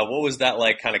again. What was that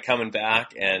like, kind of coming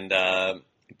back? And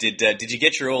did you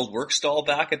get your old work stall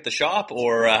back at the shop,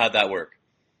 or how'd that work?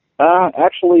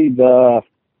 Actually,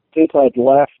 since I'd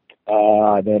left,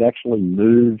 they'd actually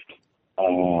moved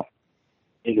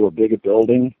into a bigger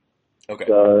building. Okay.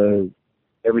 So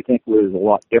everything was a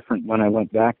lot different when I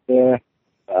went back there.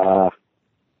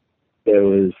 There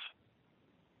was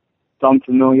some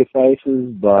familiar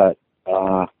faces, but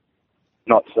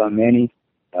not so many.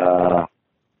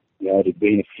 It had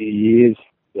been a few years,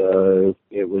 so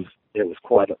it was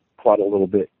quite a little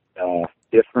bit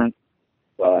different.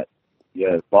 But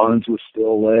Bones was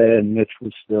still there, and Mitch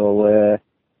was still there.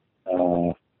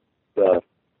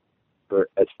 For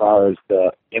as far as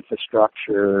the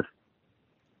infrastructure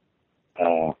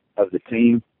of the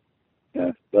team,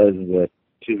 those are the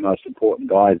two most important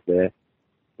guys there.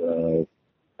 So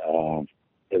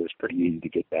it was pretty easy to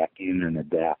get back in and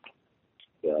adapt.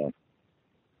 But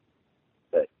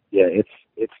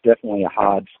it's definitely a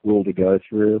hard school to go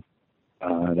through.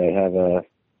 They have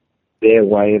their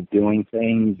way of doing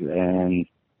things, and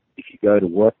if you go to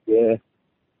work there,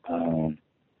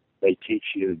 they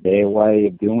teach you their way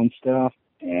of doing stuff,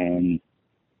 and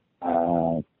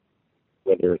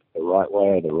whether it's the right way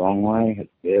or the wrong way,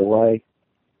 it's their way,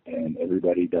 and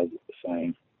everybody does it the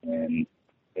same. And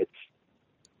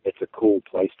it's a cool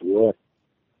place to work.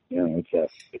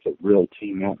 It's a real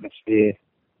team atmosphere,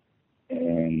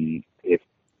 and if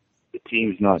the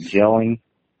team's not gelling,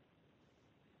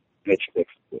 Mitch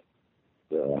fixes it.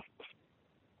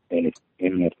 And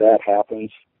if that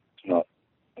happens, it's not.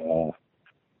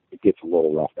 It gets a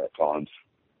little rough at times.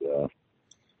 But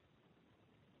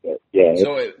yeah.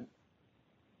 So,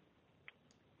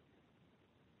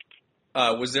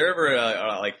 was there ever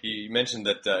like you mentioned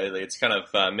that it's kind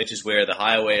of Mitch's way or the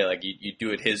highway? Like you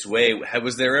do it his way.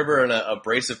 Was there ever an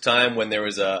abrasive time when there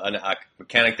was a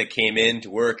mechanic that came in to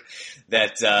work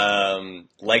that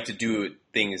liked to do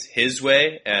things his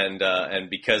way, and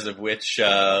because of which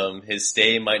his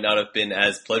stay might not have been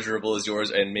as pleasurable as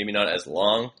yours, and maybe not as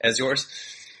long as yours?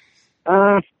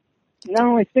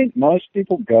 No, I think most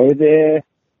people go there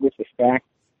with the fact,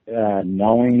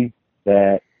 knowing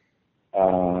that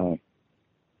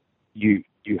you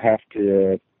have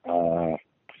to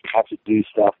do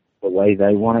stuff the way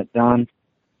they want it done,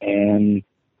 and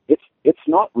it's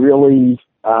not really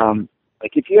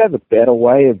like if you have a better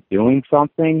way of doing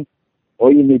something,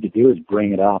 all you need to do is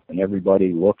bring it up, and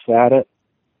everybody looks at it,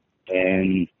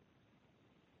 and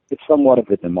it's somewhat of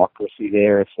a democracy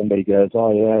there. If somebody goes,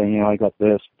 oh yeah, I got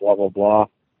this, blah blah blah.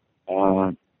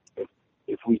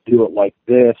 If we do it like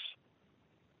this,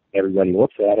 everybody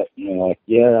looks at it and they're like,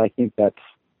 yeah, I think that's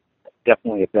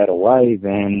definitely a better way.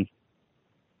 Then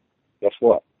guess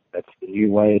what? That's the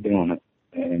new way of doing it,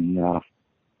 and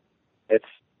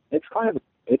it's kind of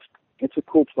it's a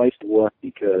cool place to work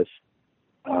because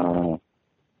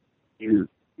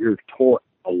you're taught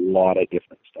a lot of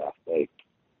different stuff. Like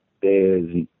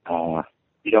there's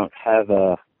you don't have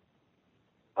a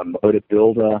motor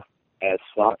builder as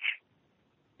such.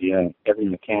 every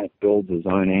mechanic builds his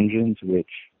own engines,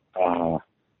 which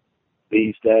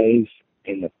these days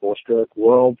in the four-stroke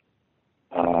world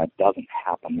doesn't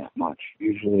happen that much.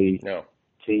 Usually,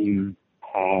 team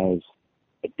has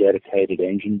a dedicated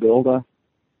engine builder,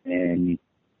 and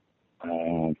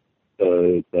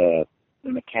the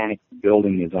mechanic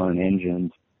building his own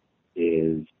engines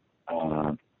is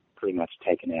pretty much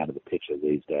taken out of the picture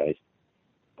these days.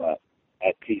 But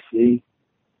at PC,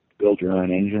 build your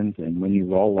own engines, and when you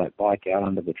roll that bike out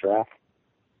onto the track,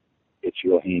 it's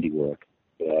your handiwork.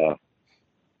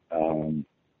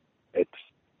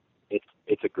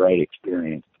 It's a great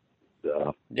experience.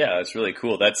 Yeah, that's really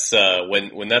cool. That's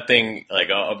when that thing, like,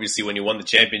 obviously when you won the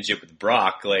championship with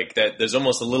Brock, like that, there's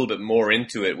almost a little bit more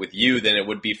into it with you than it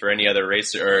would be for any other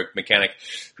racer or mechanic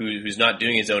who's not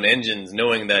doing his own engines,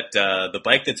 knowing that the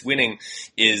bike that's winning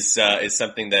is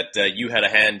something that you had a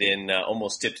hand in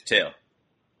almost tip to tail.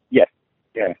 Yeah.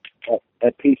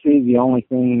 At PC, the only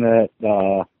thing that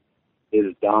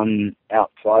is done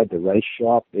outside the race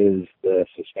shop is the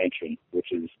suspension,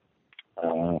 which is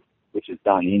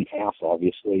done in-house,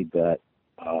 obviously, but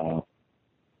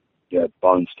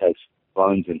Bones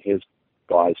and his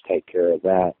guys take care of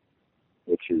that,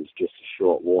 which is just a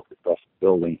short walk across the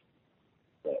building.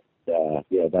 But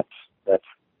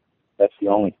that's the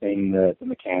only thing that the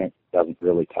mechanic doesn't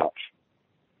really touch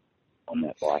on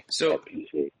that bike. So, at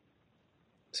PC.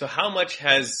 So how much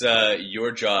has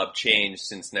your job changed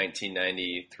since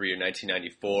 1993 or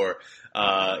 1994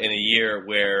 in a year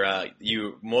where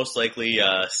you most likely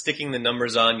sticking the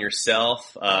numbers on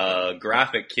yourself,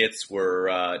 graphic kits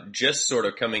were just sort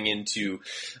of coming into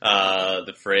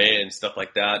the fray and stuff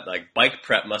like that. Like bike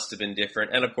prep must have been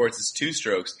different, and of course it's two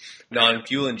strokes,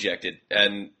 non-fuel injected,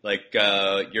 and like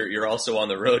you're also on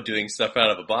the road doing stuff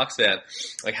out of a box van.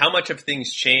 Like how much have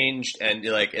things changed? And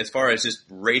like as far as just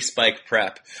race bike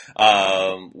prep,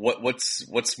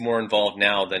 what's more involved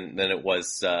now than it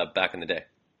was back in the day?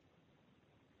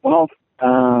 Well,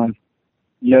 in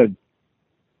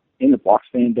the box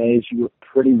van days, you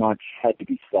pretty much had to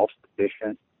be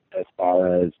self-sufficient as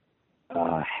far as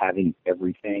having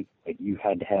everything. Like you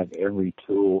had to have every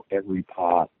tool, every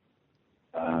part.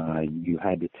 You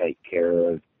had to take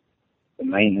care of the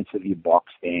maintenance of your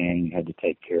box van. You had to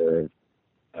take care of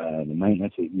the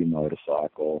maintenance of your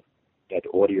motorcycle. You had to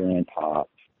order your own parts.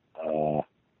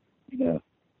 You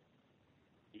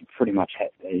pretty much had,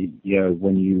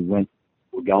 when you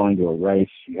were going to a race,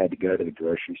 you had to go to the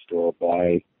grocery store,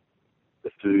 buy the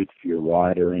food for your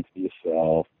rider and for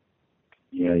yourself.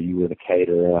 You were the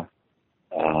caterer,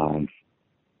 the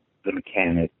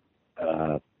mechanic,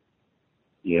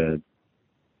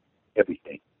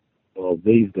 everything. Well,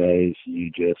 these days, you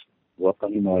just work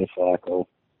on your motorcycle.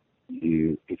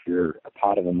 If you're a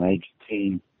part of a major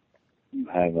team, you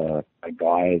have a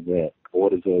guy that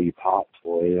orders all your parts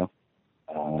for you.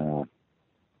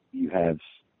 You have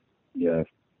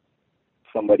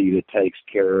somebody that takes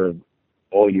care of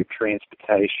all your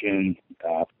transportation,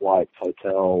 flights,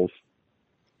 hotels.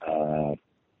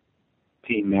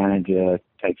 Team manager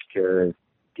takes care of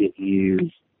getting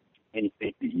you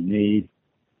anything that you need.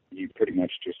 You pretty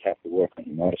much just have to work on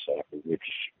your motorcycle,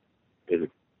 which is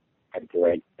a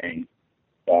great thing.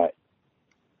 But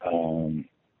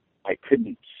I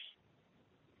couldn't,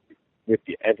 with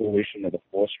the evolution of the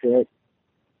four-stroke,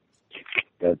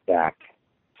 go back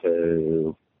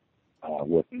to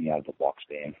working out of the box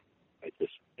van.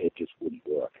 It just wouldn't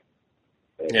work.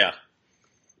 It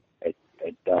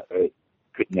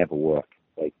could never work.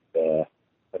 Like the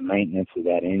maintenance of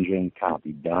that engine can't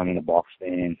be done in a box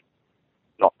van,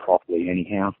 not properly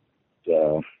anyhow.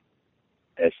 So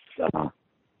it's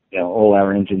all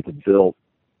our engines are built,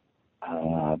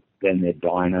 then they're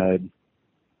dynoed,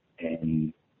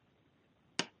 and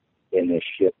then they're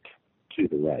shipped to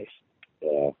the race.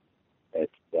 So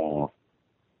it's the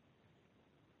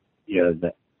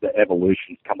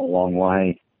evolution's come a long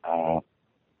way.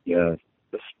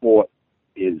 The sport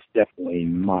is definitely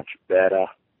much better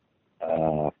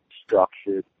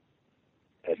structured,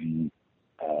 and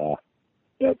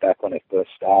back when I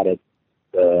first started,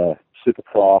 the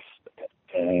Supercross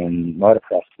and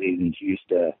motocross seasons used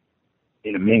to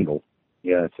intermingle.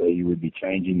 So you would be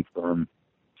changing from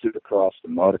Supercross to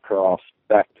motocross,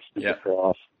 back to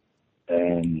Supercross,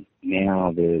 and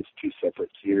now there's two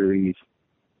separate series.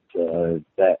 So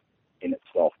that in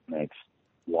itself makes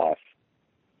life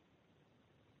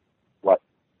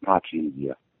much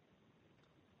easier.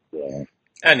 So.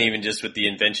 And even just with the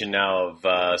invention now of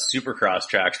supercross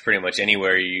tracks, pretty much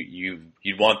anywhere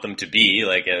you'd want them to be.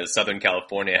 Like Southern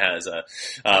California has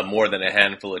more than a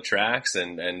handful of tracks,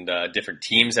 and different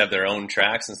teams have their own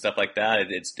tracks and stuff like that.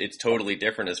 It's totally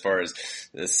different as far as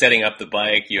setting up the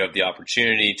bike. You have the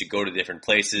opportunity to go to different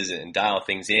places and dial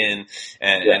things in.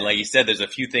 And like you said, there's a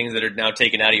few things that are now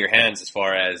taken out of your hands as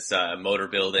far as motor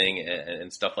building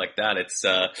and stuff like that. It's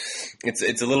a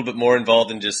little bit more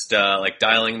involved than just like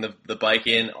dialing the bike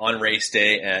in on race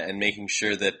day and making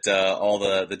sure that all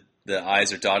the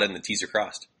I's are dotted and the T's are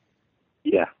crossed.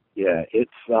 Yeah, it's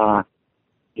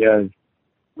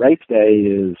race day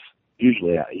is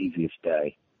usually our easiest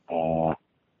day. All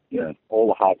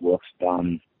the hard work's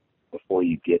done before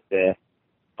you get there.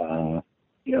 A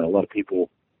lot of people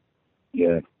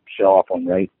show up on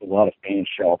race. A lot of fans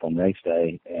show up on race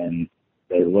day and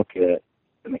they look at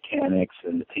the mechanics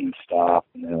and the team staff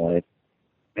and they're like,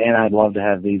 man, I'd love to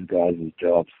have these guys as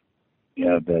jobs,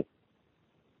 but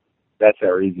that's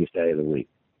our easiest day of the week.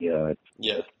 It's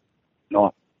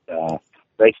not,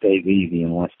 race day is easy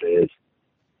unless there's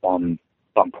some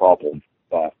problem,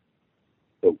 but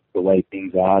the way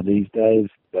things are these days,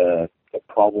 the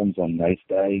problems on race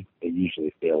day are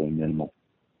usually fairly minimal.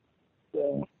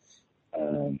 So,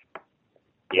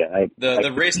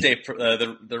 the race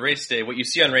day, what you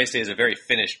see on race day is a very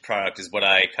finished product, is what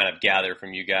I kind of gather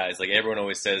from you guys. Like everyone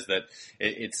always says that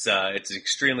it's an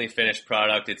extremely finished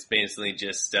product. It's basically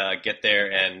just get there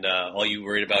and all you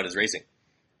worried about is racing.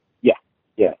 Yeah.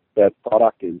 The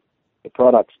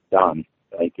product's done.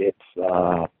 Like it's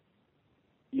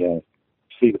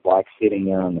see the bike sitting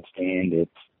there on the stand.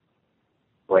 It's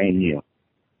brand new.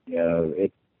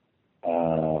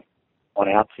 On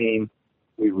our team,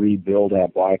 we rebuild our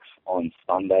bikes on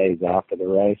Sundays after the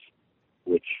race,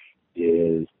 which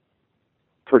is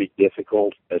pretty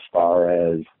difficult as far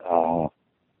as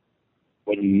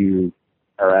when you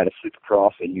are at a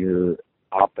Supercross and you're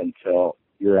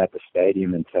at the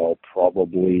stadium until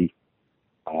probably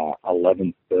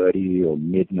 11:30 or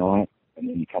midnight, and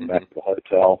then you come back to the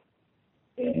hotel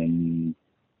and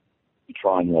you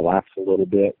try and relax a little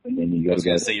bit, and then you got to go. I was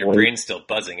going to say your brain's still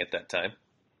buzzing at that time.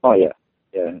 Oh yeah.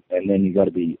 Yeah, and then you got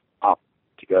to be up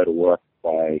to go to work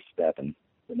by 7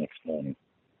 the next morning.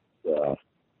 And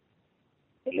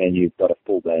then you've got a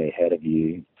full day ahead of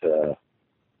you to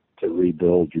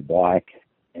rebuild your bike.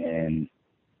 And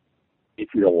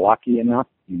if you're lucky enough,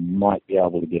 you might be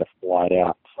able to get a flight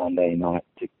out Sunday night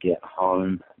to get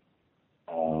home.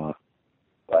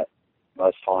 But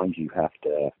most times you have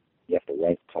to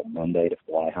wait till Monday to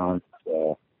fly home.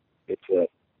 So it's a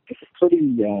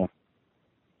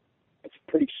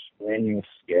pretty strenuous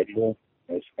schedule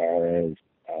as far as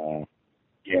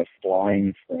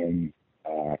flying from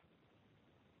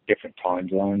different time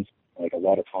zones. Like a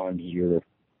lot of times you're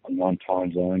on one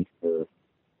time zone for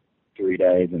 3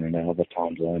 days and another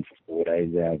time zone for 4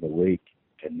 days out of the week,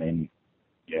 and then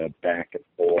back and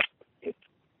forth. It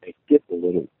gets a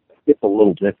little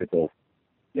difficult.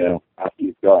 After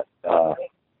you've got up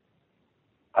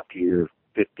to your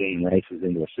 15 races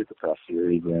into a Supercross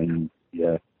series, and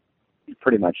you're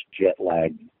pretty much jet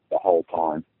lagged the whole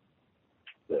time.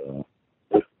 So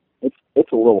it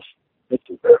gets a little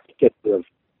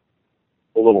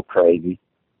crazy.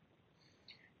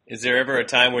 Is there ever a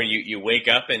time where you wake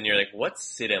up and you're like, what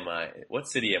city am I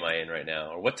in right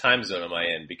now? Or what time zone am I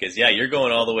in? Because you're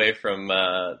going all the way from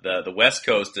the West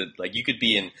Coast to, like, you could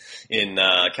be in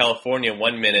California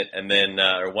 1 minute and then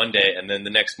or one day, and then the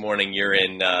next morning you're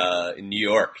in New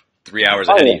York 3 hours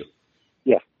ahead of you.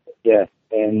 Yeah.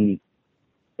 And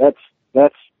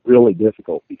that's really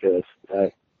difficult because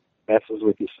that messes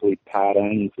with your sleep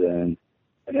patterns and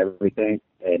everything.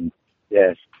 And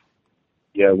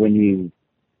when you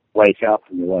wake up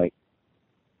and you're like,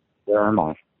 where am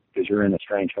I? Because you're in a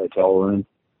strange hotel room,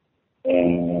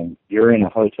 and you're in a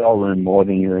hotel room more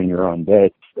than you're in your own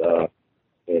bed. So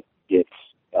it gets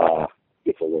a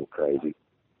little crazy.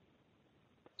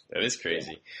 That is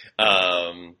crazy.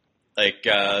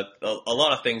 A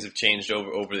lot of things have changed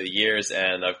over the years,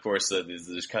 and of course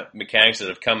there's mechanics that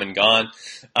have come and gone.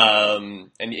 And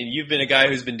you've been a guy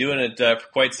who's been doing it for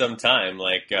quite some time.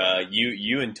 Like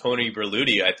you and Tony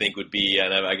Berluti, I think, would be,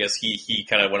 and I guess he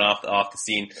kind of went off the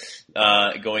scene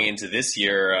going into this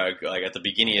year. Like at the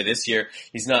beginning of this year,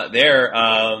 he's not there.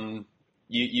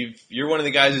 You're one of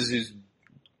the guys who's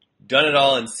done it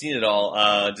all and seen it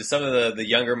all. Do some of the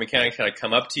younger mechanics kind of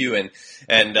come up to you and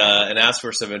ask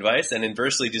for some advice? And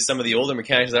inversely, do some of the older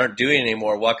mechanics that aren't doing it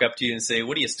anymore walk up to you and say,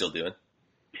 what are you still doing?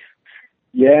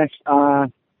 Yes.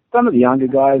 Some of the younger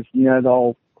guys,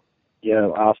 they'll,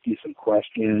 ask you some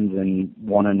questions and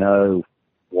want to know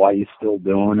why you're still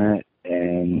doing it.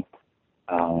 And,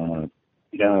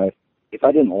 you know, if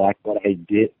I didn't like what I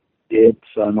did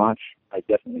so much, I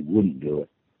definitely wouldn't do it,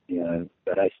 you know,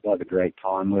 but I still have a great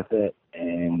time with it.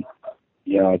 And,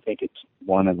 you know, I think it's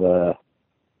the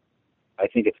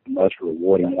most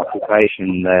rewarding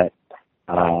occupation that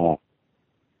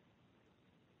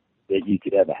you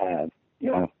could ever have,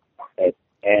 you know,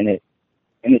 and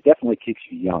it definitely keeps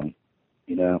you young,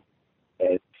 you know.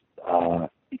 It's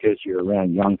because you're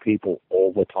around young people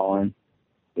all the time.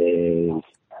 There's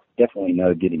definitely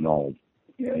no getting old.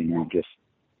 You know, you just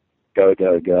go,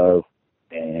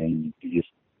 and you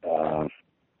just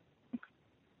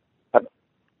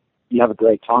have a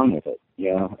great time with it.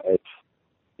 You know, it's,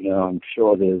 you know, I'm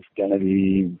sure there's going to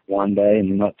be one day in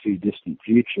the not too distant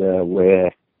future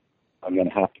where I'm going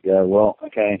to have to go, well,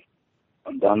 okay,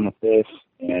 I'm done with this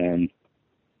and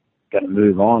going to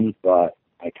move on, but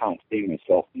I can't see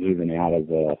myself moving out of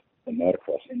the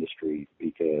motocross industry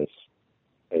because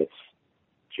it's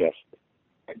just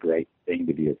a great thing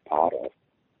to be a part of.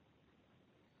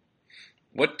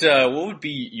 What would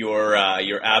be your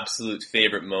absolute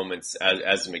favorite moments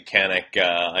as a mechanic?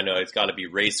 I know it's got to be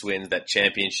race wins, that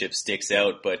championship sticks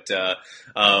out, but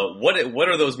what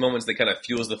are those moments that kind of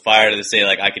fuels the fire to say,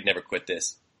 like, I could never quit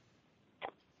this?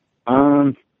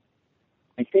 I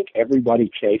think everybody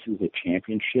chases a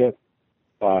championship,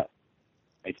 but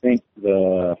I think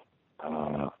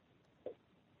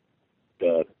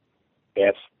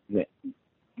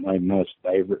my most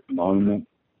favorite moment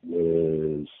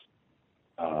was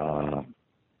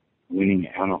winning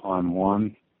Anaheim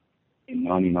 1 in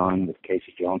 99 with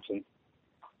Casey Johnson.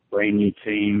 Brand new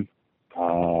team.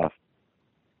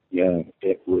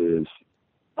 It was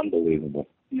unbelievable.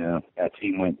 You know, our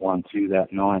team went 1-2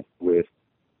 that night with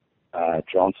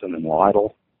Johnson and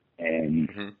Lytle,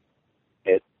 and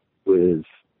it was,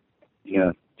 you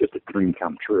know, just a dream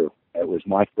come true. It was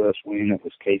my first win. It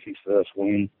was Casey's first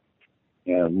win.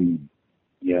 You know, we,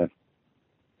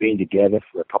 been together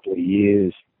for a couple of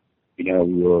years. You know,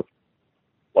 we were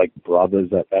like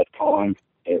brothers at that time.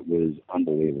 It was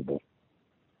unbelievable.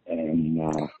 And,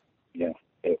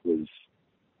 it was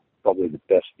probably the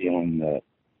best feeling that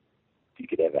you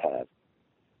could ever have.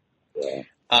 So,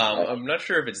 I'm not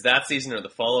sure if it's that season or the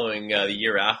following, the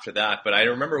year after that, but I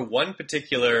remember one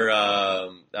particular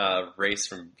race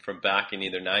from back in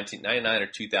either 1999 or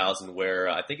 2000 where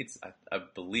I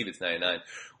believe it's 99,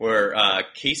 where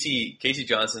Casey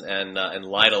Johnson and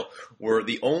Lytle were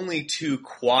the only two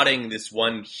quadding this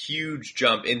one huge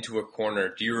jump into a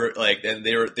corner. Do you and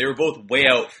they were both way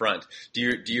out front. Do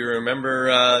you remember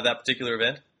that particular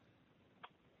event?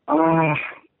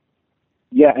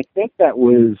 Yeah, I think that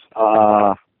was,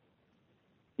 that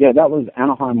was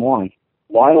Anaheim 1.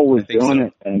 Lytle was doing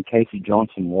it and Casey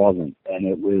Johnson wasn't. And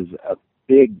it was a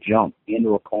big jump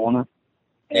into a corner.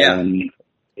 And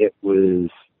it was,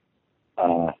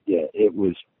 it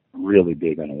was really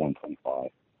big on a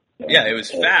 125. Yeah, it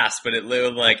was fast, but it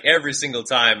looked like every single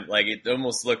time, like it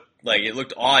almost looked like it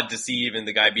looked odd to see even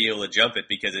the guy be able to jump it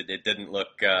because it didn't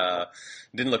look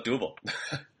doable.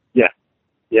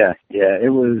 Yeah, it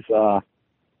was,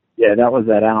 that was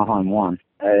at Anaheim 1.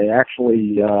 I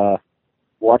actually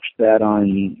watched that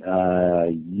on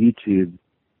YouTube.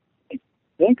 I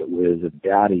think it was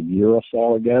about a year or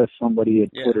so ago. Somebody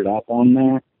had put it up on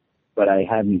there, but I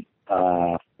hadn't,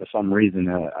 for some reason,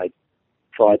 I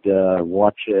tried to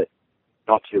watch it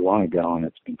not too long ago, and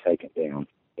it's been taken down,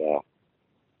 so,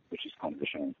 which is kind of a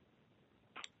shame.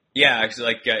 Yeah, actually,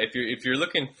 like if you're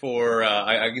looking for,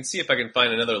 I can see if I can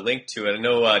find another link to it. I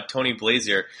know Tony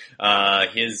Blazier,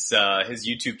 his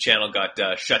YouTube channel got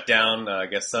shut down. I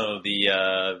guess some of the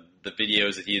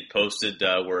videos that he had posted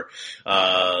were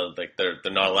they're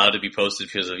not allowed to be posted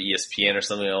because of ESPN or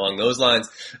something along those lines.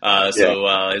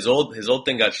 So his old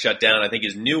thing got shut down. I think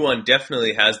his new one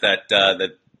definitely has that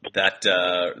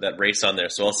race on there.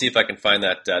 So I'll see if I can find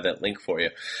that link for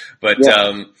you. But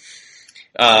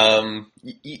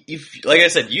if, like I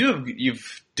said,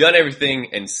 you've done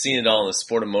everything and seen it all in the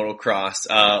sport of motocross.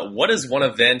 What is one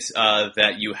event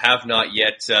that you have not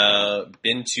yet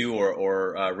been to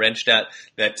or wrenched at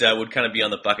that would kind of be on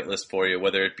the bucket list for you?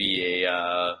 Whether it be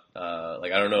I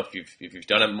don't know if you've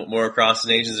done it more across the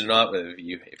nations or not. But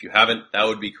if you haven't, that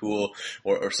would be cool,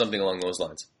 or something along those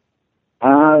lines.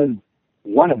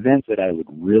 One event that I would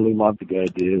really love to go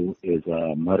do is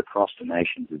a Motocross the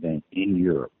Nations event in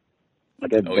Europe.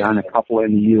 Like I've done a couple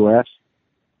in the U.S.,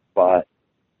 but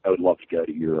I would love to go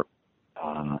to Europe.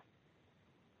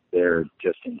 They're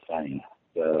just insane.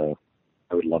 So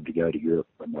I would love to go to Europe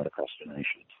for Motocross the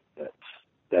Nations.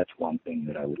 That's one thing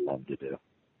that I would love to do.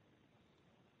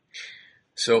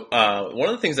 So one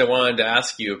of the things I wanted to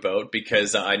ask you about,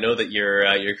 because I know that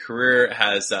your career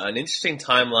has an interesting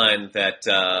timeline that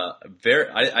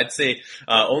I'd say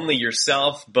only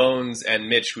yourself, Bones, and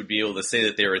Mitch would be able to say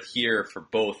that they were here for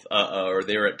both, or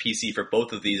they were at PC for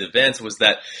both of these events. Was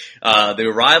that the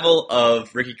arrival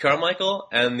of Ricky Carmichael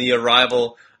and the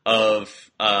arrival of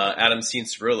Adam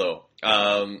Cianciarulo?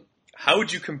 How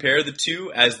would you compare the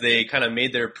two as they kind of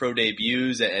made their pro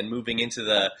debuts and moving into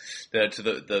the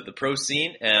pro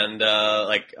scene? And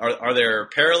are there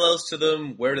parallels to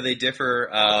them? Where do they differ?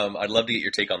 I'd love to get your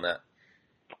take on that.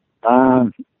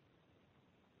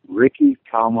 Ricky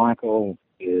Carmichael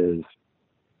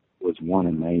was one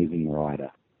amazing rider.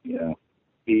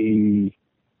 He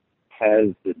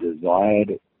had the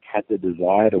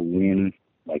desire to win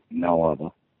like no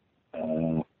other.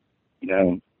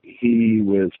 He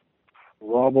was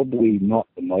probably not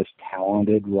the most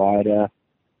talented rider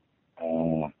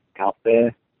out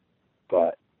there,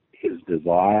 but his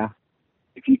desire,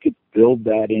 if you could build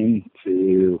that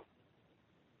into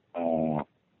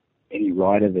any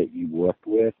rider that you worked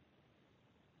with,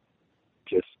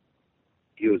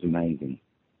 he was amazing.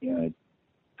 I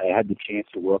had the chance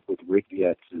to work with Ricky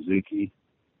at Suzuki.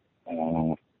 I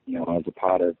was a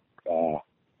part of the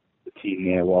team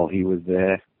there while he was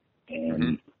there,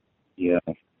 and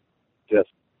just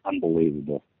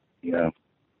unbelievable.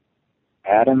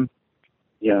 Adam,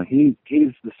 he's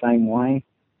the same way,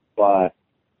 but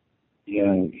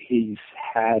he's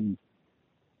had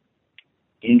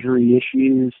injury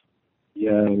issues.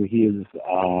 His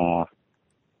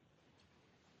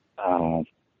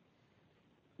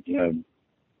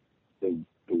the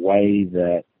way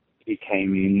that he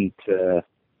came into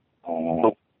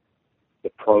the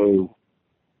pro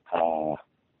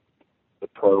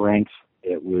ranks,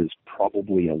 it was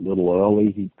probably a little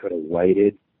early. He could have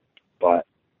waited, but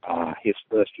his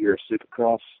first year of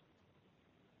Supercross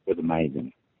was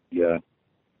amazing.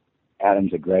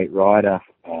 Adam's a great rider.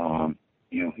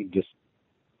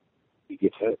 He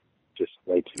gets hurt just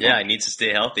way too much. Yeah, he needs to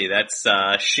stay healthy. That's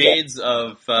shades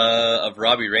of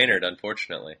Robbie Reynard,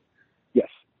 unfortunately. Yes,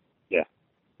 yeah,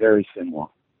 very similar.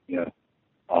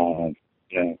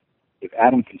 If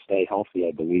Adam can stay healthy,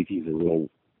 I believe he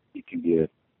can be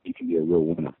a real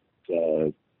winner.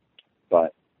 So,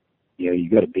 but you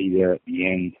got to be there at the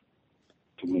end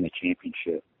to win a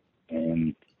championship,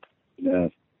 and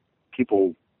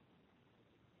people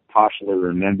partially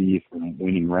remember you from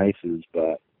winning races,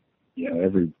 but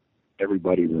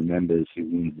everybody remembers who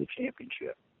wins the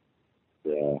championship.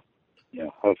 So,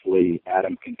 hopefully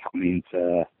Adam can come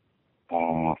into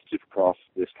Supercross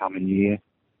this coming year,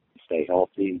 stay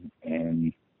healthy,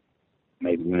 and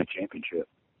maybe win a championship.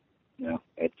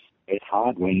 It's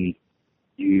hard when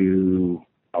you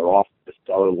are off for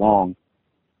so long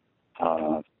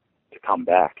to come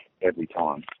back every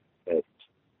time. It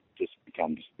just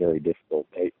becomes very difficult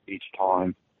each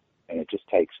time, and it just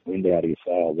takes wind out of your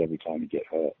sails every time you get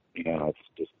hurt. It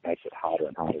just makes it harder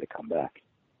and harder to come back.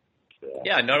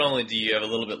 Yeah, not only do you have a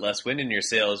little bit less wind in your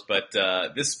sails, but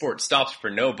this sport stops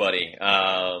for nobody.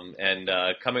 And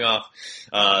coming off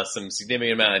some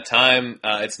significant amount of time,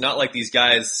 it's not like these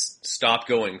guys stop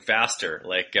going faster.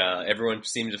 Like everyone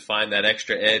seems to find that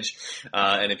extra edge.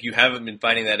 And if you haven't been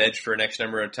finding that edge for an X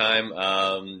number of time,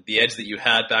 the edge that you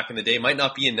had back in the day might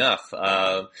not be enough.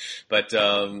 But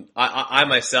I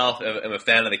myself am a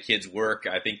fan of the kid's work.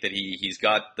 I think that he's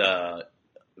got the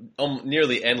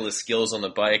nearly endless skills on the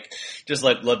bike. Just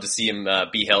love to see him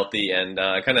be healthy and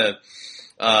kind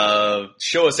of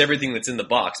show us everything that's in the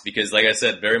box, because like I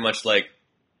said, very much like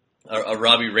a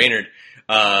Robbie Reynard,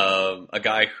 a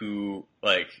guy who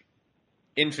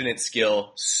infinite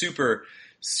skill, super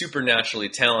naturally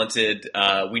talented.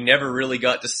 We never really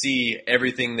got to see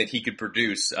everything that he could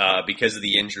produce because of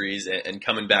the injuries and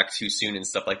coming back too soon and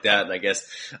stuff like that. And I guess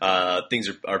things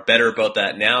are better about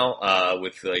that now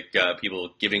with people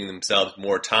giving themselves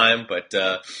more time. But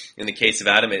in the case of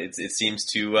Adam, it seems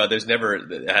to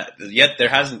there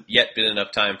hasn't yet been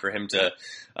enough time for him to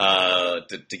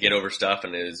get over stuff,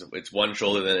 and it's one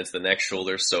shoulder, then it's the next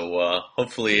shoulder. So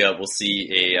hopefully we'll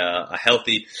see a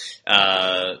healthy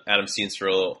Adam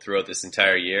Cianciarulo throughout this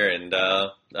entire year, and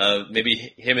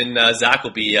maybe him and Zach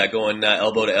will be going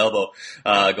elbow to elbow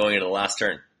going into the last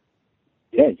turn.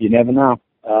 Yeah, you never know.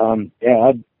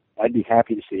 I'd be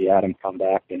happy to see Adam come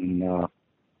back and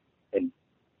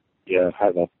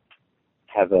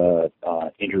have a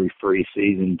injury-free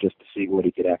season just to see what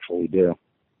he could actually do.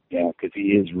 Because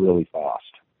he is really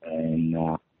fast, and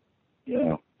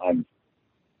I'm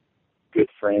good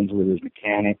friends with his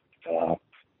mechanic.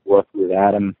 Worked with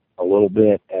Adam a little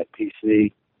bit at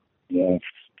PC.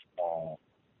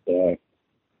 So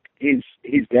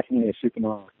he's definitely a super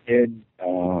nice kid.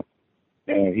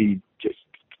 He just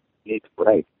needs a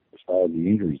break as far as the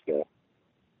injuries go.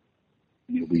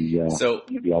 He'll be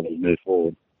able to move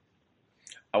forward.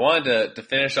 I wanted to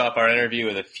finish off our interview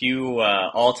with a few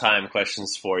all-time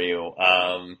questions for you.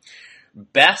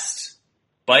 Best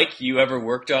bike you ever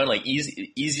worked on, like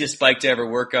easiest bike to ever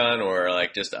work on, or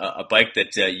like just a bike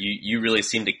that you really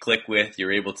seem to click with,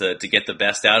 you're able to get the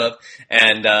best out of,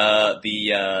 and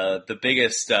the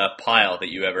biggest pile that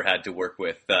you ever had to work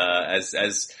with.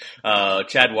 As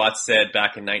Chad Watts said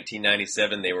back in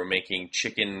 1997, they were making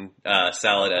chicken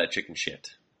salad out of chicken shit.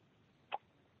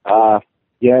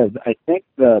 Yeah, I think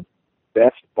the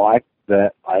best bike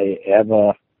that I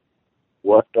ever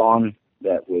worked on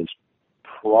that was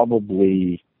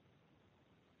probably,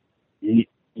 you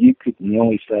could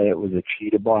nearly say it was a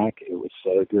cheetah bike. It was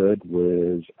so good,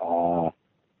 was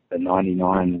the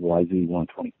 99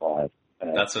 YZ125.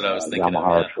 That's what I was thinking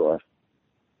Yamaha of. Shore.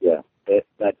 Yeah,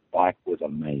 that bike was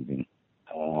amazing.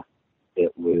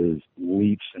 It was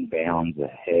leaps and bounds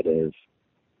ahead of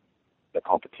the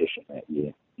competition that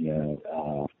year.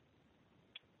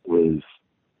 Was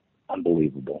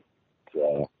unbelievable.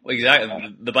 So,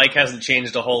 exactly. The bike hasn't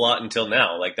changed a whole lot until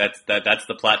now. Like that's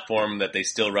the platform that they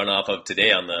still run off of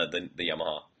today on the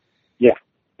Yamaha. Yeah,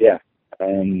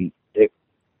 and it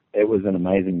was an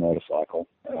amazing motorcycle.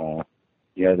 The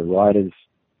riders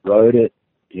rode it.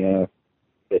 The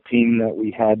team that we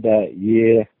had that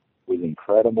year was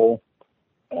incredible.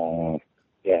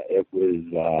 It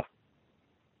was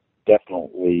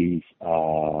definitely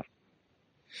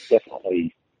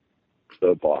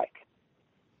the bike.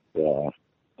 The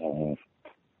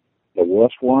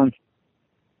worst one,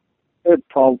 it'd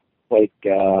probably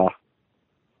I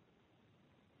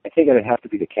think it'd have to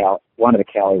be one of the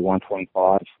Cali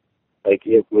 125s. Like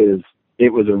it was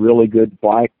a really good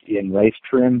bike in race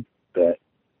trim, but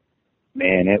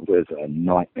man, it was a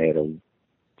nightmare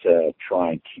to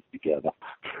try and keep together.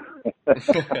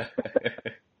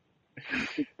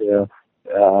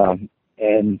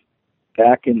 And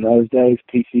back in those days,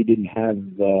 PC didn't have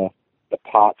the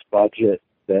parts budget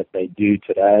that they do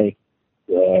today.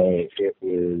 It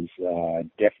was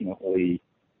definitely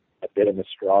a bit of a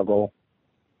struggle.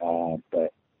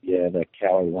 But yeah, the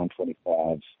Cali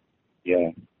 125s,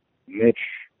 Mitch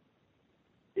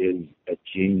is a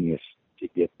genius to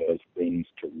get those things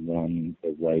to run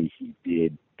the way he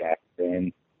did back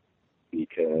then,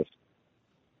 because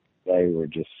they were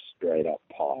just straight up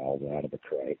piled out of the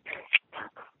crate.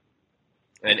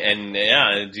 And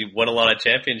you won a lot of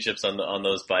championships on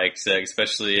those bikes,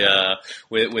 especially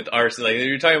with RC. Like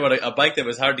you're talking about a bike that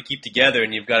was hard to keep together,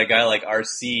 and you've got a guy like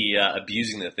RC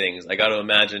abusing the things. I got to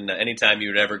imagine anytime you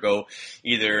would ever go,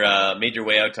 either made your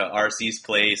way out to RC's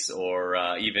place or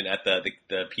even at the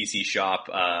PC shop,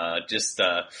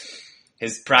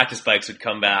 his practice bikes would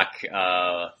come back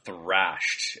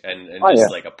thrashed and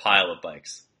like a pile of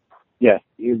bikes. Yeah,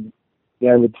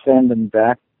 I would send them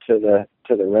back to the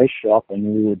race shop,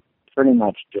 and we would pretty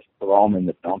much just throw them in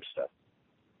the dumpster.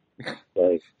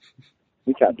 Like,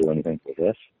 we can't do anything with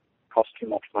this. It costs too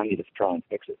much money to try and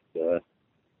fix it.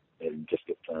 It just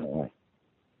get thrown away.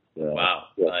 Wow.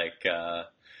 Yeah.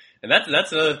 And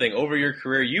that's another thing. Over your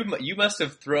career, you must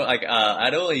have thrown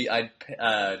I'd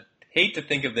hate to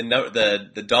think of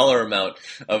the dollar amount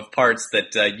of parts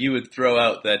that you would throw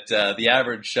out that the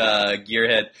average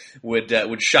gearhead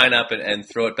would shine up and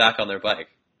throw it back on their bike.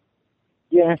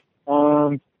 Yeah,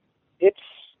 I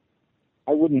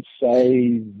wouldn't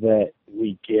say that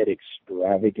we get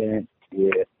extravagant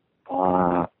with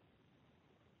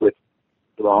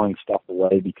throwing stuff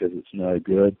away because it's no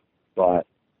good, but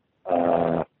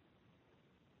the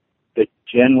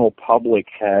general public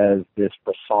has this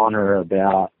persona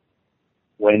about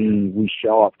when we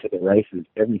show up to the races,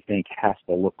 everything has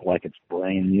to look like it's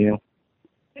brand new.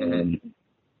 Mm-hmm. And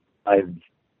I've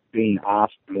been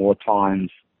asked more times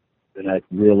than I'd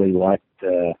really like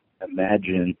to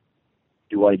imagine,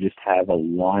 do I just have a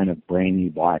line of brand new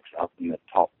bikes up in the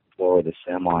top floor of the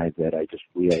semi that I just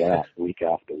wheel out week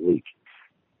after week?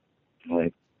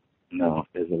 Like, no,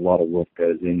 there's a lot of work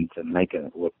goes into making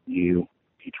it look new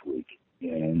each week.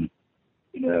 And,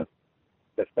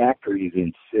 the factories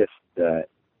insist that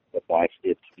the bikes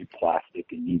get new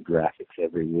plastic and new graphics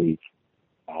every week.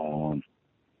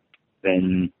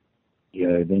 Then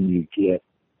you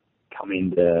come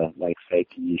into like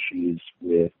safety issues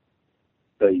with,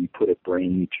 so you put a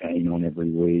brand new chain on every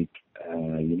week.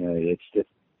 It's just,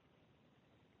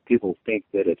 people think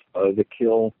that it's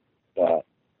overkill, but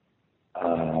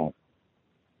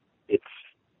it's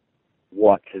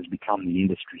what has become the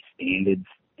industry standards,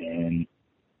 and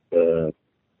the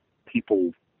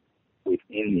people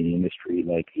within the industry,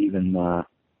 like even the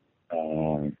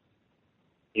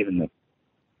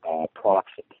product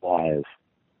suppliers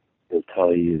will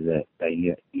tell you that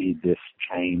they need this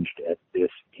changed at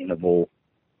this interval,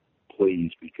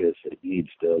 please, because it needs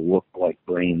to look like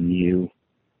brand new,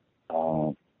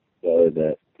 so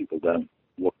that people don't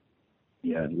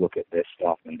look at their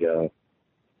stuff and go,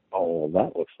 oh, well,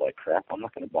 that looks like crap. I'm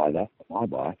not going to buy that for my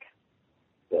bike.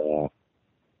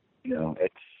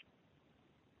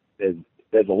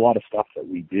 There's a lot of stuff that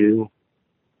we do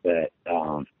that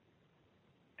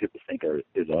people think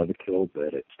is overkill,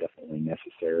 but it's definitely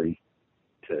necessary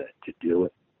to do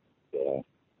it. So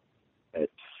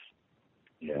it's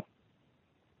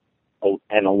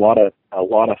and a lot of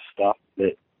stuff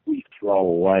that we throw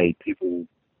away, people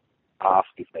ask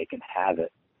if they can have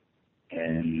it,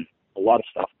 and a lot of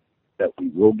stuff that we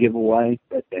will give away,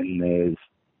 but then there's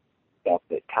stuff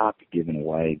that can't be given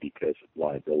away because of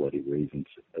liability reasons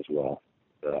as well.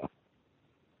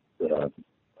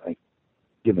 Like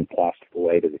giving plastic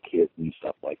away to the kids and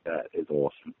stuff like that is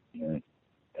awesome.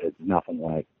 It's nothing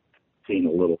like seeing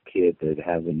a little kid that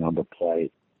has a number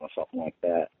plate or something like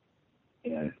that,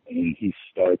 and he's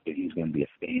stoked that he's going to be a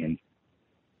fan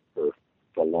for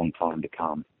a long time to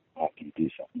come after you do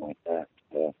something like that.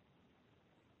 So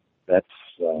that's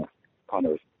kind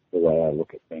of the way I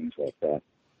look at things like that.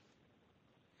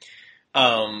 Do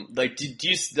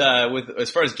you, with as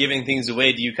far as giving things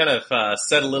away, do you kind of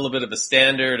set a little bit of a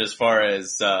standard as far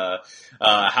as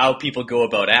how people go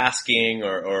about asking,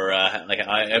 or like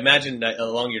I imagine that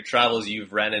along your travels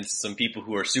you've ran into some people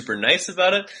who are super nice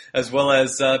about it, as well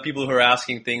as people who are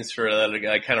asking things for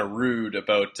kind of rude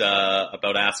about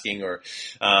asking, or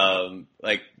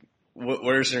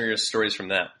what are some of your stories from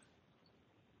that?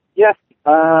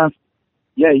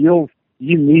 Yeah, you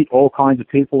meet all kinds of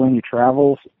people in your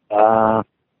travels.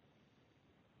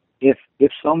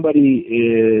 If somebody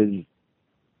is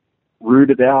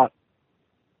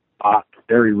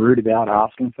very rude about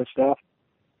asking for stuff,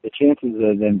 the chances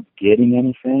of them getting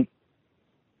anything,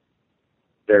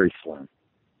 very slim.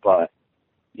 But,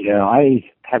 I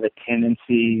have a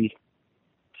tendency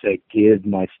to give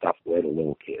my stuff away to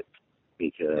little kids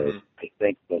because I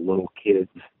think the little kids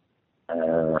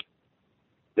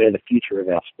they're the future of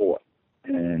our sport.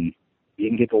 And you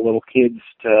can get the little kids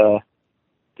to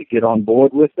get on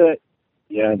board with it.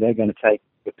 They're going to take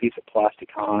a piece of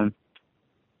plastic home.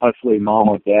 Hopefully mom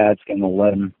or dad's going to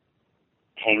let them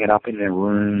hang it up in their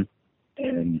room.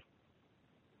 And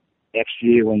next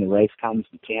year when the race comes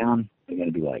to town, they're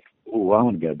going to be like, oh, I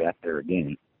want to go back there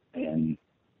again. And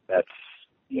that's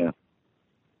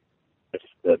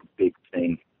the big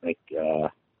thing. Like,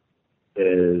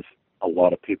 there's a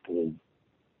lot of people,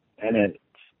 and it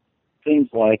seems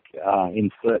like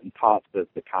in certain parts of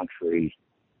the country,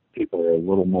 people are a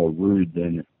little more rude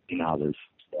than in others.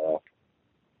 So,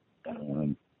 I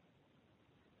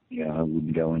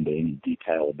wouldn't go into any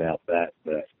detail about that,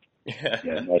 but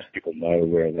most people know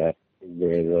where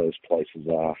those places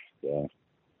are. So.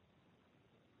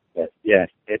 But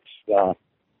it's the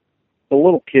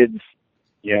little kids.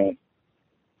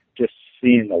 Just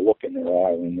seeing the look in their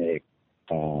eye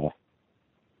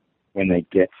when they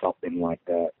get something like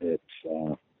that, it's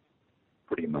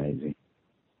pretty amazing.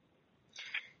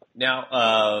 Now,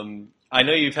 I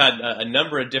know you've had a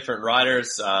number of different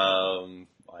riders.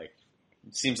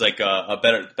 It seems like a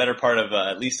better part of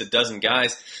at least a dozen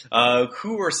guys.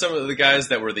 Who were some of the guys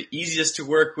that were the easiest to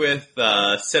work with,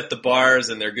 set the bars,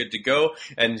 and they're good to go?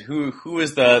 And who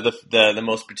is the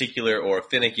most particular or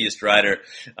finickiest rider?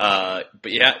 But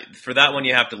for that one,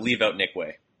 you have to leave out Nick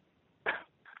Way.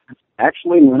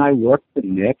 Actually, when I worked with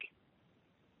Nick,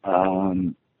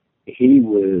 he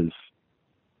was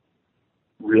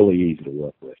really easy to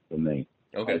work with for me.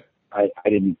 Okay. I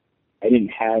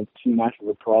didn't have too much of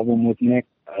a problem with Nick.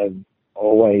 I've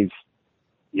always,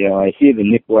 I hear the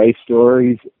Nick Way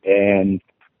stories, and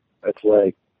it's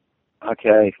like,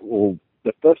 okay, well,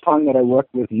 the first time that I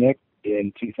worked with Nick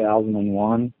in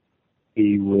 2001,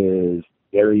 he was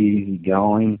very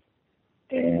easygoing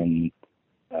and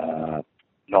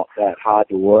not that hard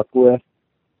to work with.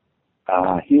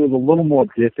 He was a little more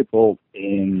difficult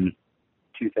in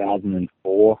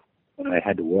 2004 when I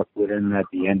had to work with him at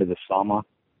the end of the summer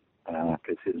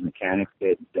because his mechanic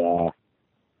had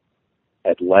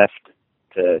left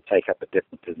to take up a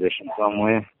different position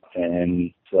somewhere,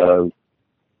 and so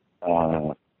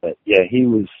but he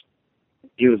was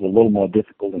a little more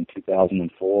difficult in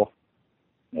 2004.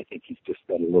 I think he's just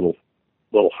got a little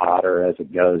harder as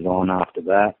it goes on after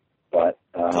that. But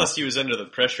plus, he was under the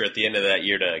pressure at the end of that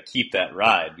year to keep that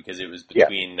ride because it was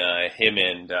between him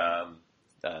and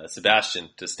Sebastian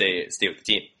to stay with the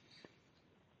team.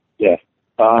 Yeah.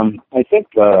 I think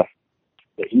the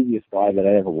easiest guy that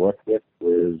I ever worked with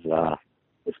was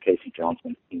Casey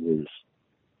Johnson. He was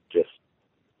just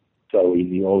so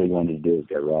easy. All he wanted to do was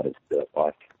go ride his dirt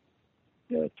bike.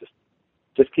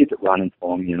 Just keep it running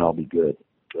for me, and I'll be good.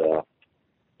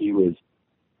 He was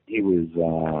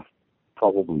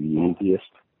probably the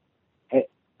easiest,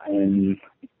 and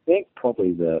I think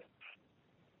probably I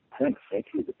don't think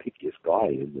he's the pickiest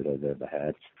guy that I've ever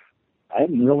had. I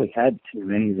haven't really had too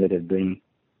many that have been.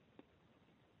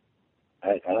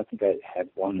 I don't think I had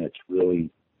one that's really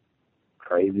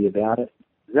crazy about it.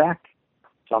 Zach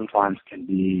sometimes can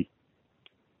be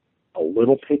a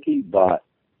little picky, but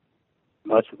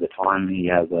most of the time he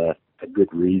has a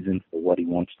good reason for what he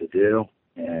wants to do,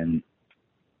 and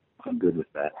I'm good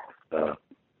with that. So,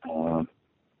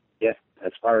 yeah,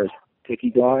 as far as picky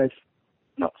guys,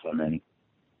 not so many.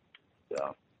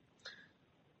 So,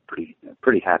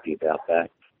 pretty happy about that.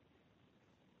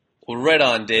 Well, right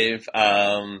on, Dave.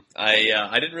 I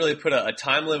didn't really put a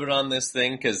time limit on this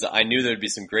thing because I knew there'd be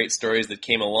some great stories that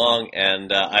came along,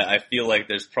 and I feel like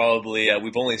there's probably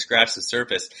we've only scratched the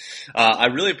surface. I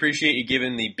really appreciate you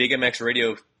giving the Big MX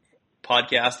Radio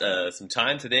podcast some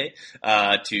time today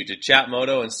to chat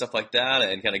moto and stuff like that,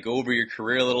 and kind of go over your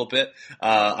career a little bit.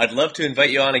 I'd love to invite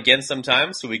you on again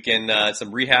sometime so we can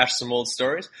rehash some old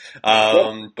stories.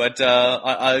 But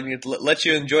I'm going to let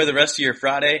you enjoy the rest of your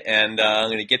Friday, and I'm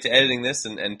going to get to editing this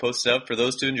and post it up for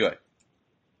those to enjoy.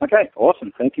 Okay,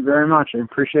 awesome. Thank you very much. I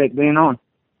appreciate being on.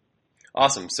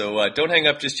 Awesome. So don't hang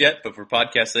up just yet, but for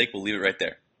podcast sake, we'll leave it right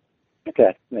there.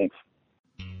 Okay, thanks.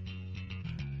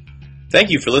 Thank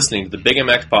you for listening to the Big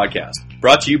MX podcast,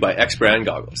 brought to you by X Brand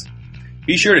Goggles.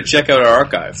 Be sure to check out our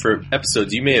archive for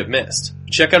episodes you may have missed.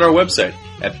 Check out our website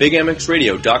at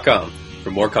bigmxradio.com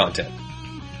for more content.